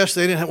second guess.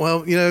 They didn't have.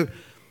 Well, you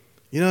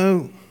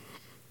know.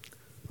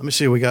 Let me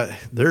see.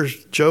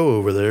 There's Joe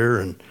over there,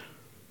 and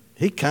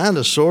he kind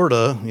of, sort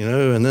of,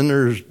 and then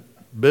there's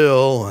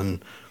Bill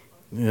and,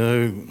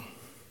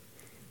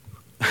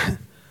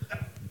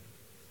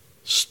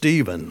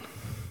 Stephen,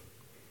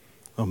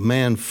 a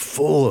man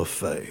full of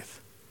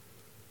faith.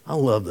 I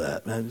love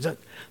that, man.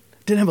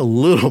 Didn't have a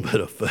little bit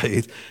of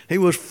faith. He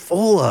was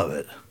full of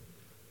it.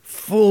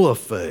 Full of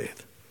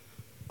faith.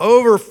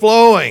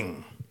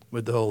 Overflowing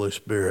with the Holy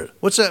Spirit.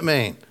 What's that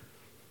mean?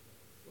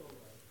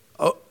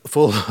 Oh,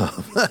 full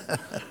of.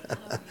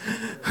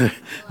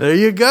 There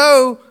you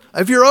go.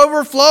 If you're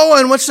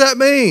overflowing, what's that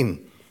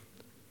mean?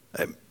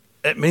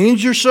 It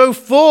means you're so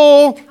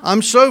full.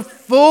 I'm so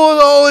full of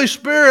the Holy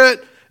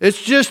Spirit.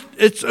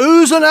 It's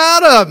oozing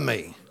out of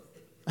me.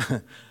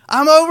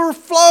 I'm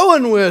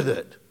overflowing with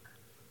it.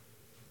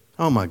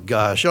 Oh my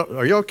gosh.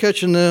 Are y'all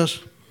catching this?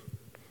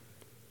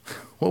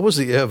 What was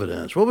the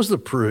evidence? What was the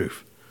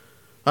proof?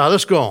 All right,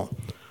 let's go on.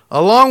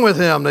 Along with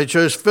him, they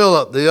chose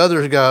Philip, the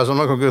other guys. I'm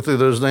not going to go through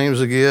those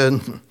names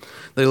again.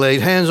 They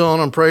laid hands on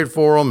them, prayed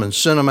for them, and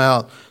sent them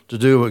out to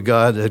do what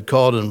God had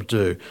called them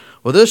to do.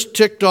 Well, this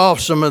ticked off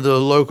some of the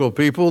local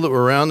people that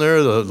were around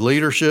there, the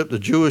leadership, the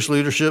Jewish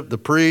leadership, the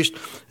priest.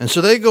 And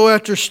so they go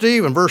after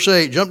Stephen. Verse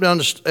 8, jump down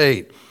to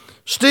 8.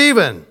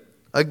 Stephen,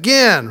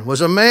 again,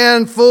 was a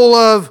man full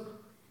of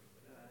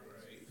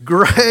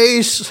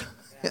grace,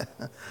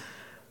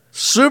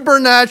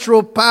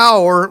 supernatural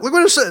power. Look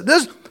what it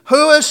says.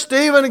 Who is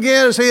Stephen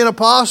again? Is he an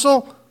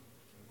apostle?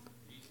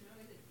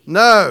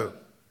 No.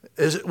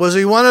 Was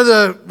he one of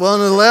the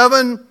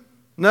 11?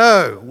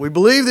 No. We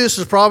believe this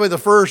is probably the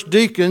first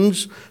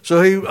deacons.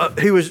 So he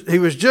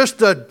was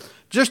just a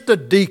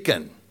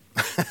deacon.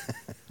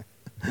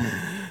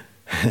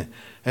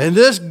 And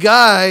this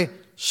guy,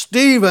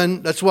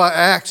 Stephen, that's why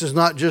Acts is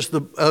not just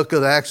the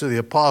Acts of the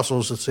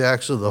Apostles, it's the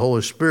Acts of the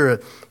Holy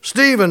Spirit.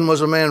 Stephen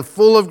was a man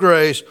full of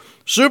grace,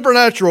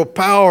 supernatural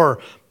power.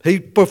 He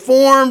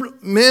performed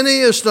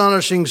many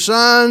astonishing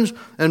signs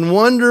and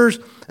wonders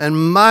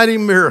and mighty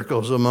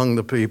miracles among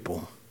the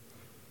people.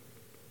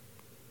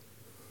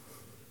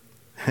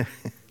 And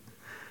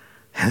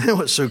then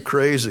what's so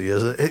crazy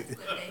is it? That's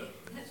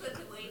what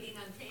the waiting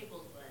on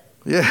tables was.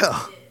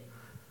 Yeah.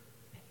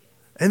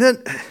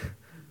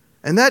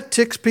 And that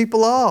ticks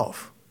people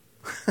off.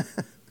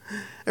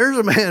 There's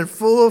a man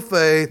full of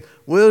faith,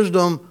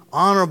 wisdom,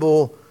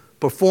 honorable,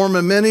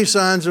 performing many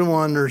signs and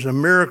wonders and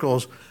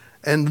miracles.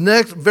 And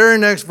the very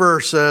next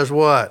verse says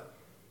what?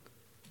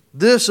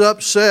 This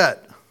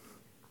upset.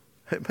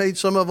 It made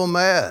some of them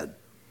mad.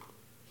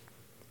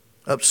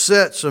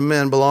 Upset some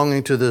men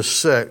belonging to this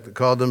sect that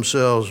called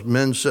themselves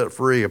men set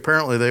free.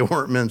 Apparently they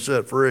weren't men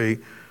set free,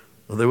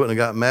 or they wouldn't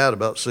have got mad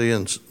about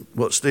seeing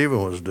what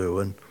Stephen was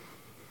doing.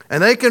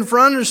 And they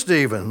confronted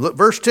Stephen. Look,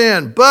 verse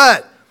 10.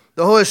 But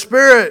the Holy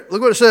Spirit,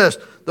 look what it says.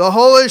 The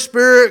Holy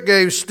Spirit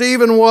gave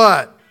Stephen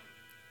what?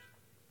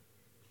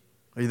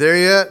 Are you there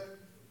yet?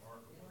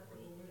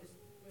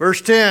 Verse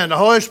 10. The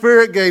Holy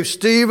Spirit gave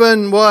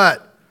Stephen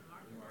what?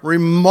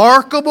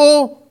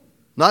 Remarkable,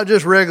 not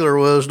just regular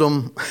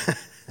wisdom.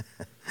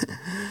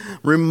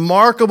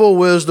 Remarkable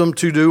wisdom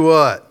to do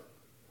what?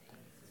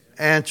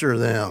 Answer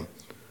them.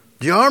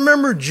 Do y'all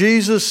remember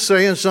Jesus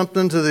saying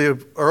something to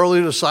the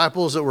early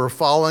disciples that were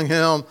following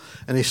him,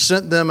 and he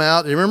sent them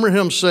out? Do you remember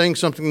him saying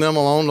something to them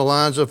along the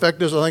lines of, in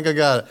fact, I think I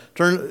got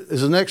it.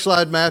 Is the next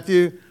slide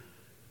Matthew?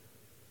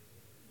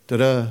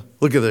 Ta-da.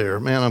 Look at there.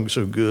 Man, I'm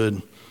so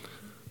good.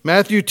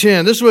 Matthew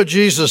 10. This is what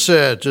Jesus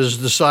said to his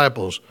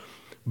disciples.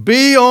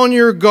 Be on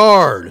your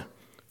guard,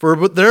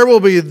 for there will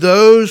be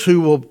those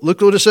who will,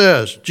 look what it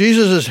says.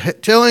 Jesus is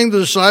telling the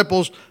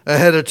disciples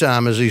ahead of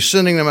time as he's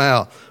sending them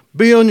out.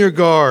 Be on your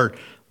guard.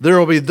 There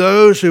will be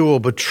those who will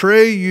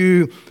betray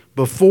you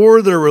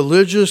before their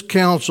religious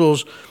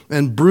councils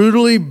and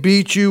brutally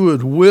beat you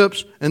with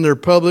whips in their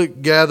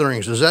public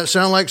gatherings. Does that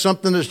sound like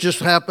something that's just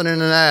happening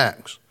in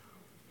Acts?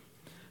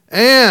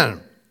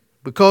 And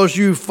because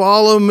you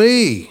follow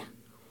me,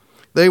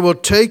 they will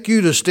take you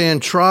to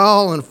stand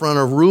trial in front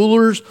of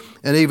rulers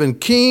and even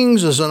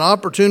kings as an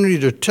opportunity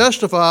to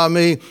testify of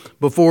me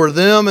before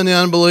them and the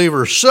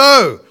unbelievers.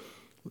 So,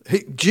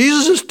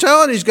 Jesus is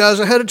telling these guys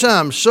ahead of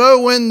time.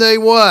 So when they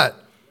what?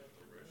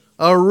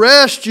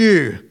 Arrest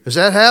you. Has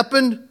that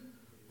happened?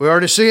 We're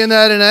already seeing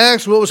that in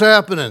Acts. What was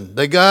happening?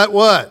 They got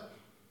what?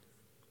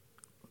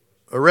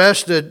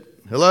 Arrested.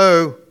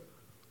 Hello?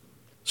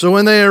 So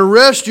when they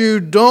arrest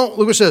you, look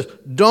what it says,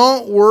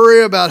 don't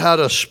worry about how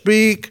to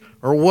speak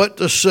or what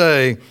to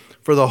say,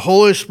 for the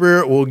Holy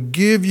Spirit will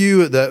give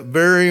you at that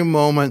very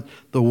moment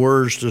the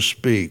words to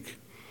speak.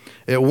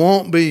 It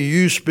won't be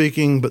you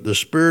speaking, but the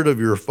Spirit of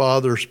your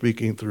Father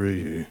speaking through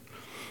you.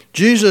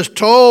 Jesus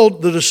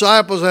told the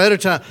disciples ahead of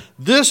time,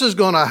 this is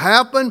going to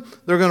happen.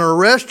 They're going to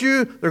arrest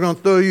you. They're going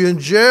to throw you in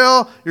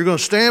jail. You're going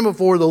to stand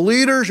before the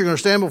leaders. You're going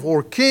to stand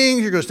before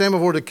kings. You're going to stand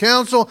before the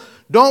council.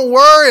 Don't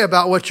worry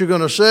about what you're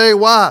going to say.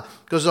 Why?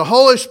 Because the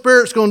Holy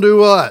Spirit's going to do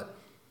what?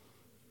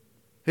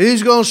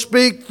 He's going to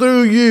speak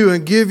through you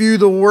and give you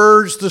the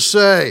words to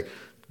say.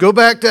 Go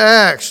back to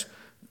Acts.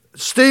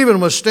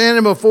 Stephen was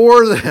standing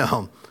before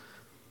them.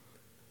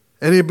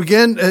 And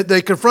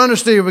they confronted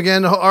Stephen,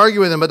 began to argue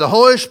with him. But the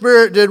Holy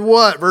Spirit did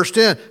what? Verse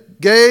 10.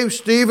 gave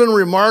Stephen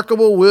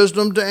remarkable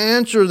wisdom to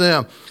answer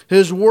them.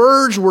 His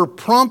words were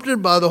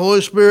prompted by the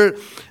Holy Spirit,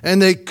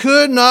 and they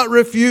could not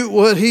refute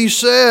what he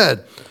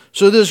said.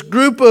 So this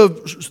group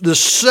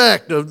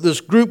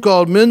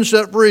called Men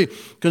Set Free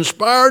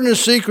conspired in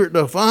secret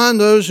to find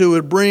those who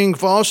would bring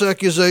false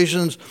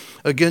accusations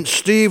against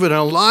Stephen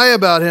and lie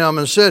about him,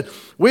 and said,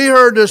 "We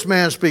heard this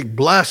man speak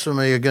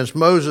blasphemy against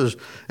Moses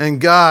and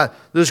God."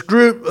 This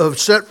group of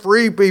set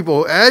free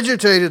people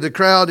agitated the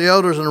crowd, the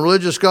elders and the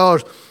religious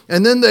scholars,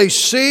 and then they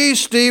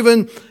seized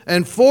Stephen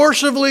and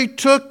forcibly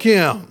took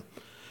him.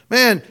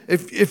 Man,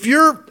 if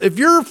you're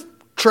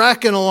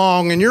tracking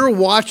along and you're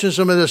watching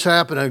some of this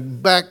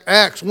happening, back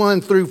Acts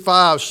 1 through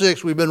 5,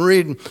 6, we've been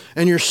reading,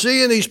 and you're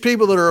seeing these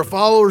people that are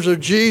followers of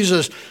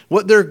Jesus,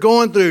 what they're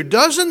going through,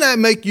 doesn't that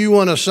make you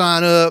want to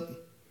sign up?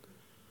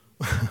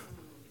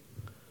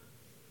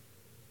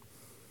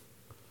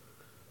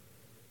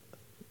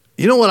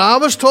 You know what I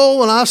was told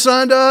when I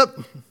signed up?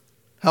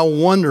 How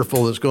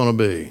wonderful it's going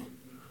to be.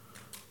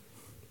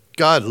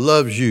 God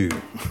loves you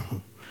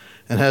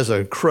and has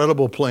an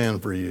incredible plan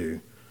for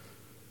you.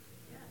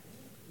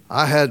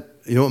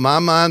 You know what my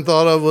mind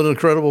thought of with an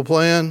incredible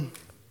plan?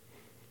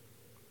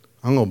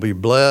 I'm going to be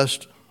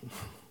blessed.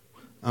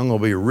 I'm going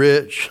to be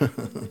rich.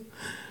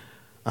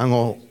 I'm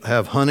going to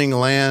have hunting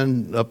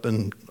land up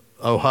in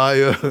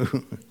Ohio,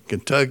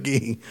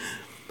 Kentucky.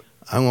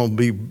 I'm going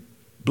to be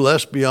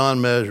blessed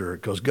beyond measure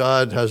because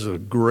God has a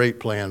great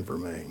plan for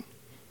me.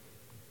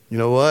 You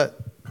know what?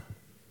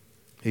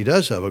 He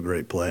does have a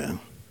great plan.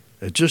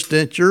 It just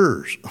ain't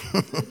yours.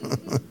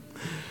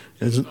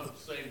 It's not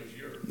the same as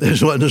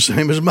yours. It wasn't the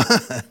same as mine.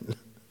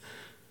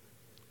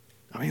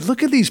 I mean,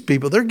 look at these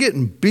people. They're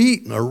getting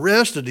beat and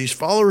arrested, these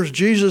followers of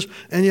Jesus,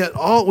 and yet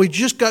we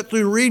just got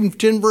through reading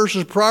 10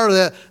 verses prior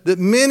to that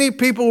many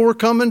people were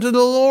coming to the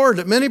Lord,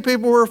 that many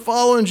people were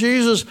following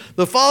Jesus.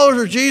 The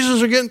followers of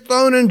Jesus are getting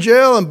thrown in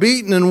jail and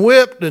beaten and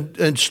whipped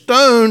and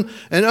stoned,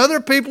 and other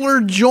people are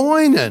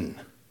joining.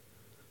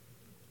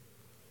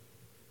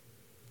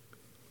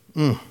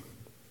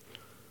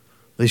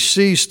 They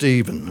seized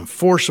Stephen and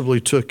forcibly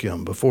took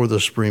him before the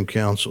Supreme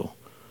Council.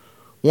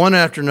 One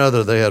after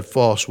another, they had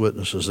false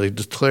witnesses. They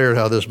declared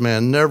how this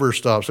man never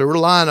stops. They were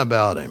lying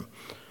about him.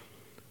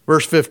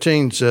 Verse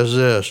 15 says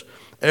this: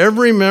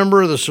 every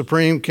member of the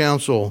Supreme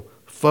Council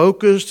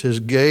focused his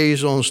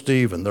gaze on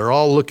Stephen. They're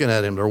all looking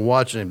at him. They're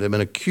watching him. They've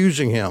been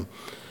accusing him.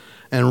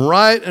 And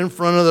right in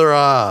front of their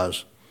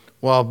eyes,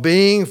 while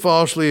being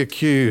falsely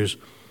accused,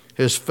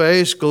 his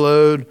face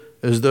glowed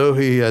as though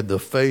he had the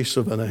face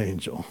of an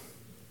angel.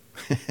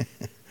 Is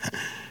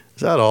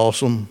that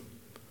awesome?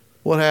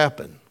 What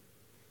happened?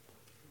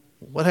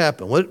 What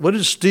happened?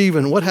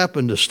 What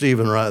happened to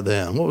Stephen right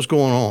then? What was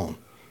going on?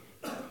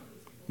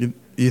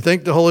 You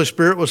think the Holy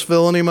Spirit was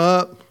filling him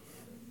up?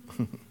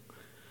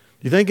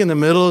 You think in the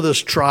middle of this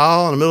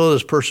trial, in the middle of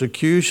this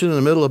persecution, in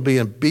the middle of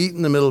being beaten,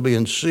 in the middle of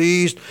being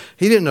seized,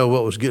 he didn't know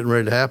what was getting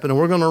ready to happen. And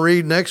we're going to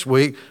read next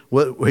week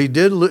what he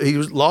did. He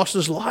lost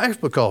his life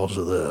because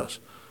of this.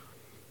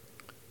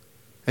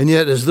 And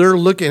yet, as they're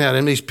looking at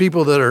him, these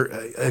people that are,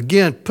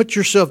 again, put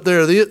yourself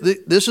there.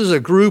 This is a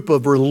group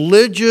of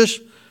religious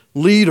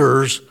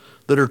leaders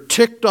that are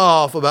ticked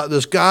off about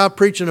this guy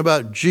preaching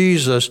about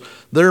Jesus.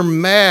 They're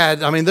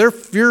mad. I mean, they're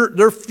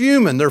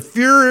fuming. They're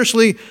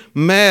furiously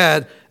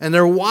mad. And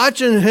they're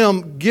watching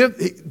him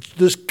give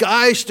this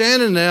guy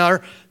standing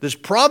there that's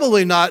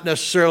probably not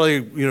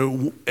necessarily,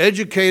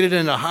 educated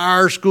in the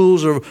higher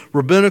schools of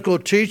rabbinical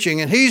teaching.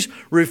 And he's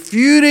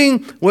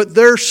refuting what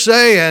they're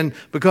saying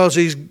because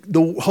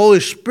the Holy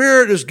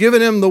Spirit has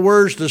given him the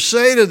words to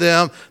say to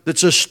them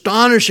that's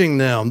astonishing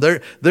them.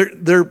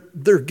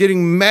 They're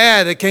getting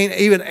mad. They can't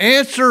even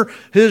answer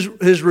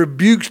his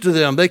rebukes to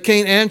them. They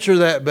can't answer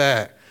that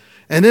back.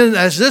 And then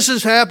as this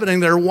is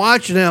happening, they're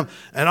watching him,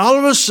 and all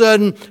of a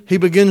sudden, he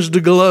begins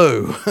to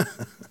glow.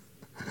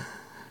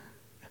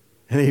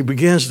 And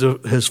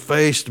his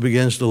face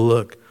begins to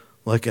look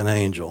like an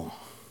angel.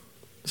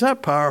 Is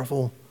that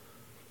powerful?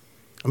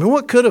 I mean,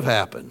 what could have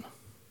happened?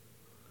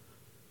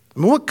 I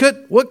mean,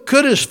 what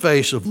could his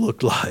face have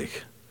looked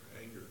like?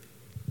 Anger.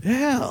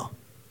 Yeah.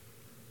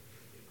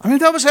 I mean,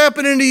 that was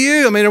happening to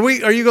you. I mean,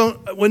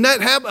 when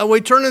that happen, are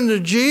we turning to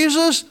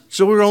Jesus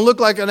so we're going to look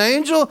like an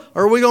angel,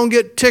 or are we going to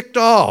get ticked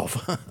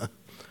off?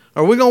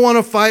 Are we going to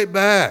want to fight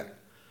back?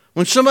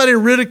 When somebody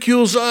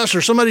ridicules us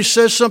or somebody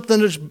says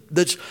something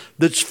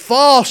that's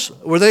false,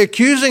 were they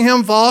accusing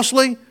him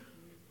falsely?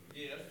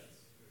 Yes.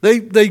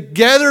 They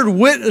gathered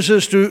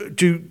witnesses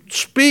to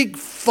speak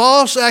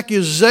false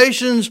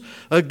accusations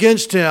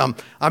against him.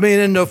 I mean,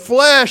 in the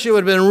flesh, it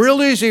would have been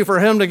real easy for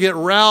him to get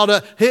riled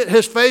up.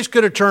 His face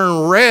could have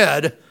turned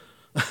red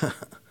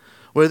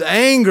with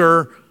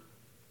anger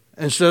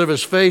instead of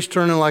his face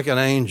turning like an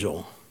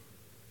angel.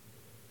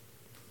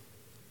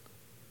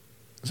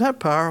 Is that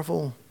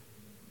powerful?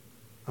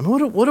 I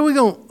mean, what are we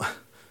going...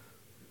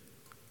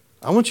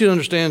 I want you to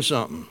understand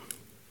something.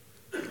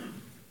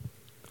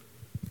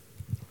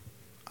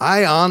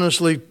 I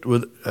honestly,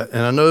 and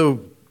I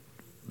know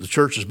the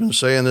church has been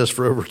saying this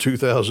for over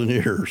 2,000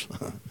 years,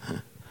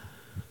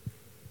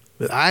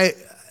 But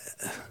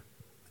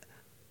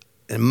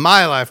in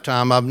my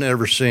lifetime, I've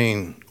never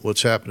seen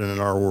what's happening in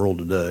our world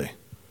today.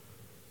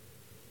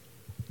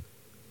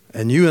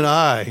 And you and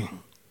I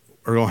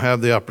are going to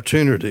have the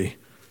opportunity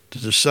to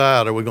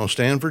decide, are we going to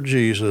stand for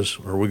Jesus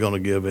or are we going to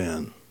give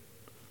in?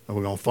 Are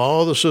we going to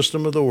follow the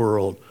system of the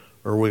world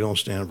or are we going to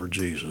stand for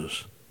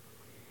Jesus?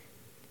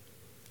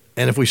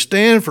 And if we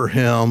stand for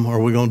him,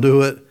 are we going to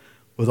do it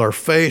with our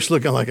face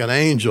looking like an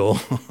angel?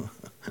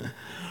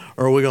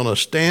 Or are we going to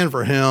stand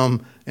for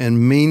him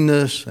in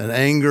meanness and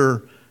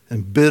anger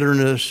and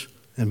bitterness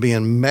and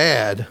being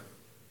mad?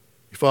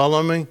 You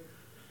follow me?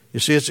 You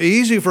see, it's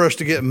easy for us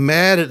to get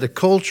mad at the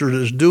culture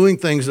that's doing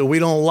things that we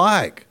don't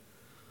like.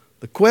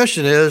 The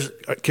question is,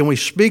 can we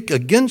speak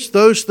against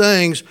those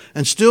things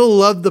and still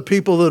love the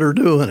people that are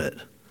doing it?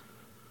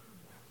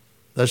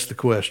 That's the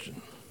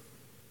question.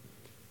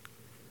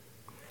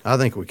 I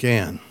think we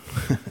can.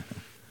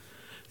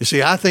 You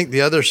see, I think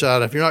the other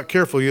side, if you're not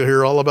careful, you'll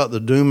hear all about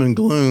the doom and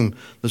gloom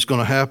that's going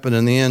to happen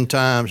in the end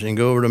times. And you can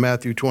go over to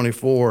Matthew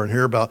 24 and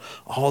hear about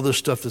all this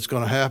stuff that's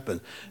going to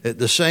happen. At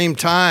the same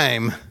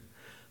time,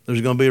 there's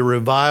going to be a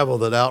revival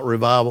that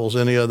out-revivals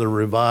any other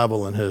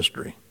revival in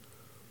history.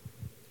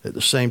 At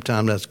the same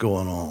time that's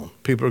going on,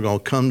 people are going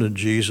to come to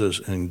Jesus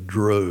in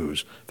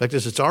droves. In fact,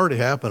 it's already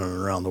happening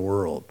around the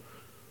world.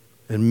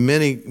 In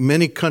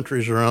many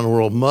countries around the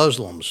world,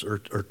 Muslims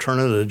are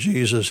turning to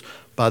Jesus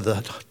by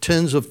the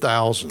tens of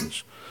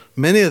thousands.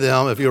 Many of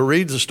them, if you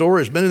read the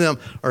stories, many of them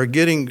are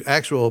getting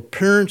actual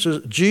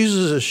appearances.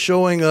 Jesus is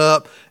showing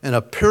up and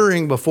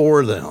appearing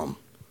before them.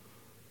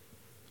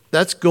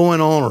 That's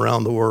going on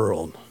around the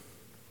world.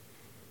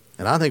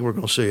 And I think we're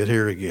going to see it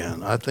here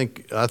again. I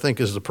think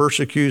as the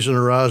persecution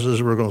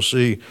arises, we're going to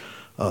see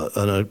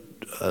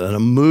a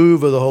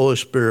move of the Holy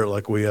Spirit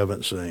like we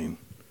haven't seen.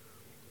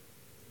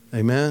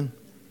 Amen?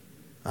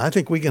 I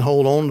think we can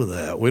hold on to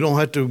that. We don't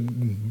have to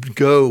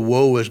go,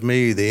 woe is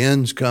me, the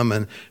end's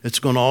coming, it's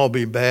going to all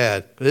be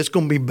bad. It's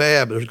going to be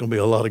bad, but there's going to be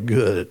a lot of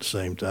good at the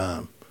same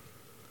time.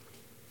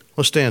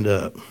 Let's stand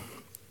up.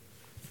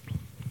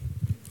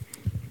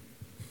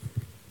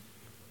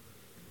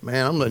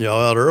 Man, I'm letting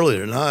y'all out early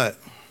tonight.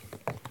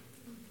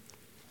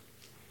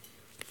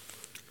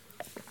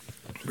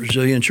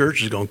 Brazilian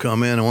church is going to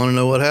come in and want to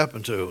know what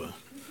happened to us.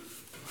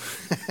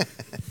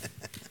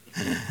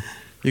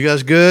 You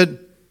guys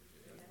good?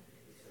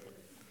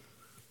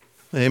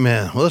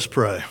 Amen. Well, let's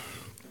pray.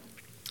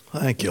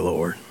 Thank you,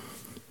 Lord.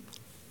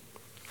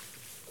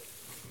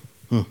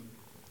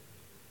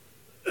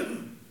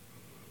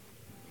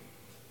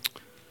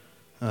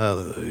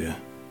 Hallelujah.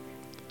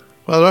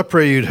 Father, I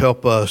pray you'd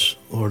help us,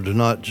 Lord, to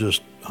not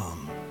just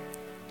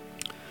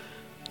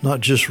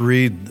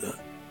read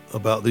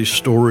about these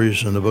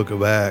stories in the book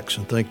of Acts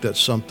and think that's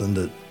something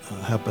that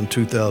happened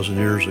 2,000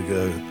 years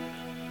ago.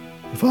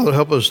 Father,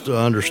 help us to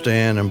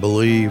understand and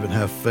believe and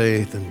have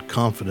faith and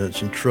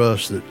confidence and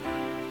trust that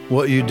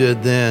what you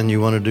did then,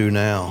 you want to do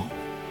now.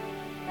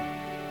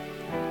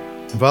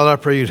 And Father, I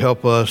pray you'd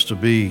help us to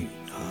be,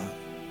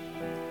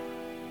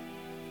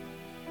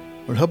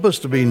 Lord, help us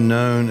to be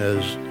known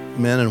as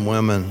men and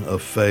women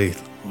of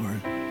faith,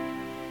 Lord,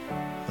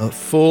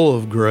 full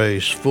of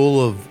grace, full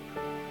of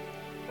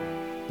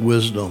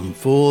wisdom,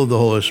 full of the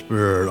Holy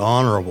Spirit,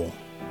 honorable.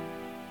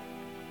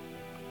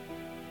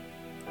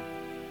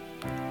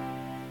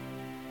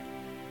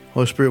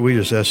 Holy Spirit, we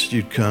just ask that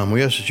you'd come.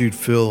 We ask that you'd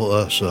fill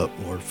us up,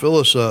 Lord. Fill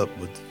us up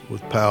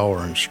with power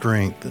and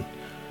strength. And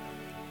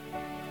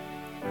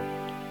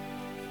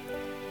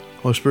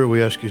Holy Spirit,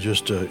 we ask you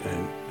just to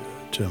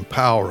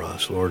empower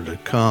us, Lord, to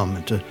come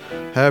and to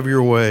have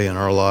your way in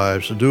our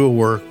lives, to do a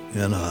work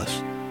in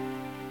us.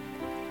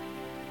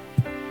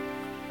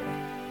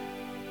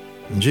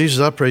 And Jesus,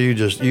 I pray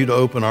you'd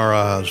open our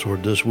eyes,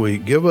 Lord, this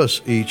week. Give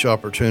us each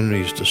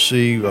opportunities to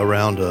see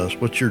around us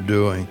what you're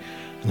doing.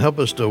 And help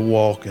us to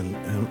walk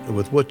and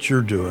with what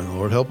you're doing,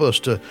 Lord. Help us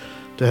to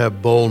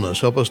have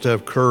boldness. Help us to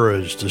have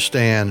courage to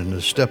stand and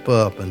to step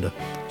up and to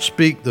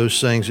speak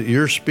those things that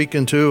you're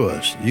speaking to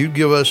us. You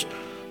give us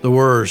the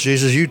words.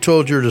 Jesus, you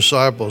told your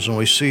disciples, and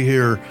we see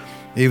here,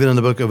 even in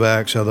the book of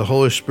Acts, how the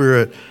Holy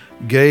Spirit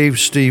gave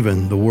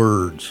Stephen the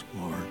words,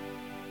 Lord.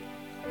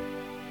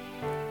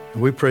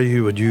 And we pray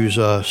you would use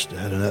us,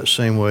 Dad, in that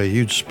same way.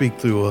 You'd speak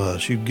through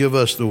us. You'd give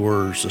us the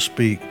words to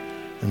speak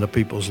into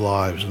people's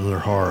lives and their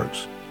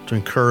hearts, to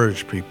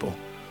encourage people.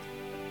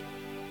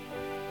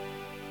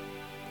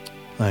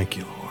 Thank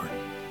you, Lord.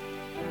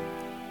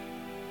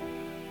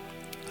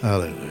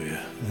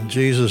 Hallelujah. In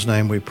Jesus'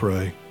 name we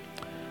pray.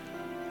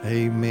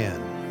 Amen.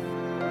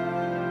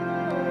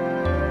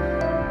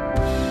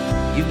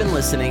 You've been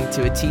listening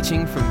to a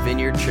teaching from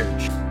Vineyard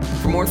Church.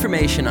 For more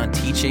information on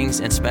teachings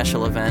and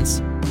special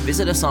events,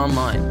 visit us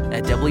online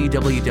at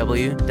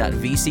www.vcjax.org.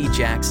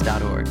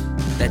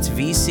 That's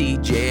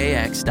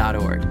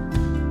vcjax.org.